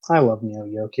 I love Neo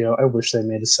Yokio. I wish they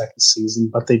made a second season,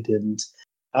 but they didn't.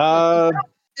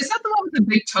 Is that the one with the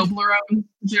big Toblerone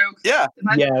joke? Yeah.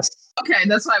 Yes. Okay,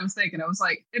 that's what I was thinking. I was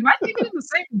like, am I thinking of the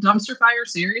same dumpster fire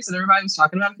series that everybody was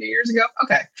talking about a few years ago?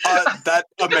 Okay. That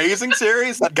amazing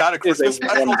series that got a Christmas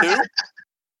special too.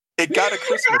 It got a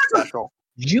Christmas special.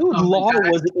 Jude Law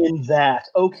was in that.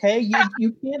 Okay,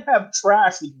 you can't have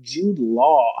trash with Jude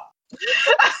Law.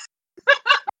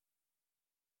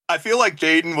 I feel like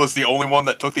Jaden was the only one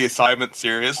that took the assignment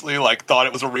seriously, like thought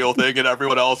it was a real thing, and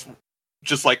everyone else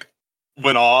just like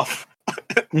went off.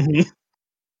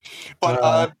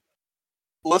 But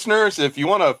listeners, if you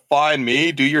want to find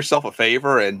me, do yourself a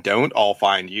favor and don't. I'll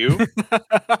find you.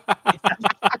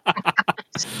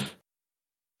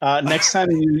 Next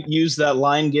time you use that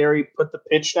line, Gary, put the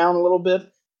pitch down a little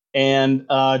bit and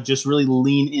just really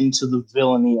lean into the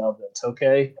villainy of it,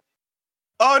 okay?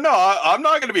 Oh no, I'm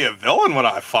not going to be a villain when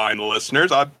I find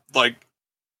listeners. I'm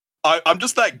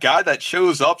just that guy that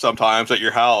shows up sometimes at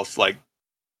your house, like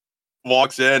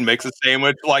walks in, makes a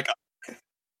sandwich, like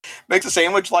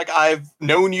I've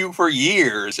known you for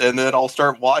years, and then I'll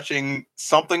start watching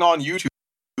something on YouTube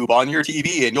on your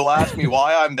TV, and you'll ask me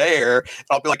why I'm there. And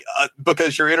I'll be like,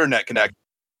 because your internet connection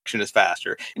is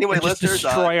faster. Anyway, Just listeners,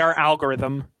 destroy our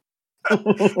algorithm.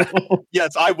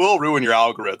 yes, I will ruin your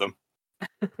algorithm.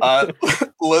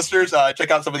 Listeners, check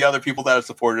out some of the other people that have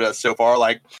supported us so far,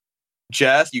 like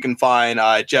Jess. You can find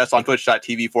Jess on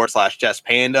twitch.tv/Jess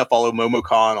Panda. Follow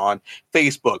MomoCon on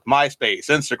Facebook, MySpace,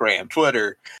 Instagram,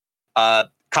 Twitter.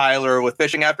 Kyler with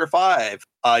Fishing After 5.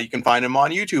 You can find him on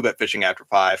YouTube at Fishing After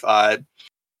 5.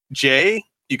 Jay,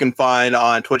 you can find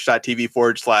on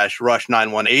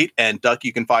twitch.tv/Rush918. And Duck,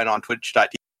 you can find on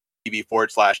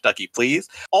twitch.tv/Ducky Please.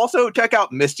 Also, check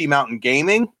out Misty Mountain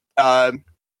Gaming.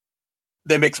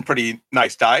 They make some pretty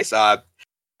nice dice.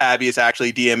 Abby is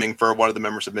actually DMing for one of the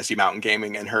members of Misty Mountain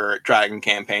Gaming in her Dragon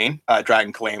campaign,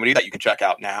 Dragon Calamity, that you can check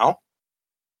out now.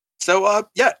 So,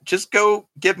 yeah, just go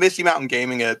give Misty Mountain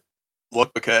Gaming a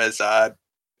look, because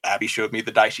Abby showed me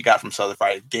the dice she got from Southern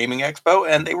Friday Gaming Expo,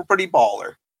 and they were pretty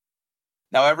baller.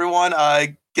 Now, everyone,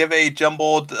 give a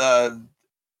jumbled...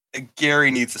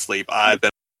 Gary needs to sleep. I've been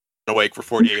awake for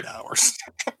 48 hours.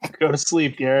 Go to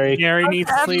sleep, Gary. Gary needs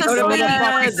sleep. Go to Go to bed.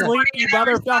 fucking sleep, you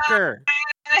motherfucker.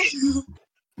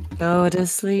 Go to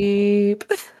sleep.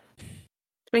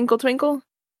 Twinkle, twinkle.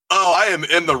 Oh, I am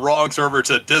in the wrong server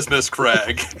to dismiss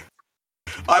Craig.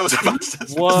 I was about to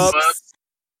dismiss. Whoops.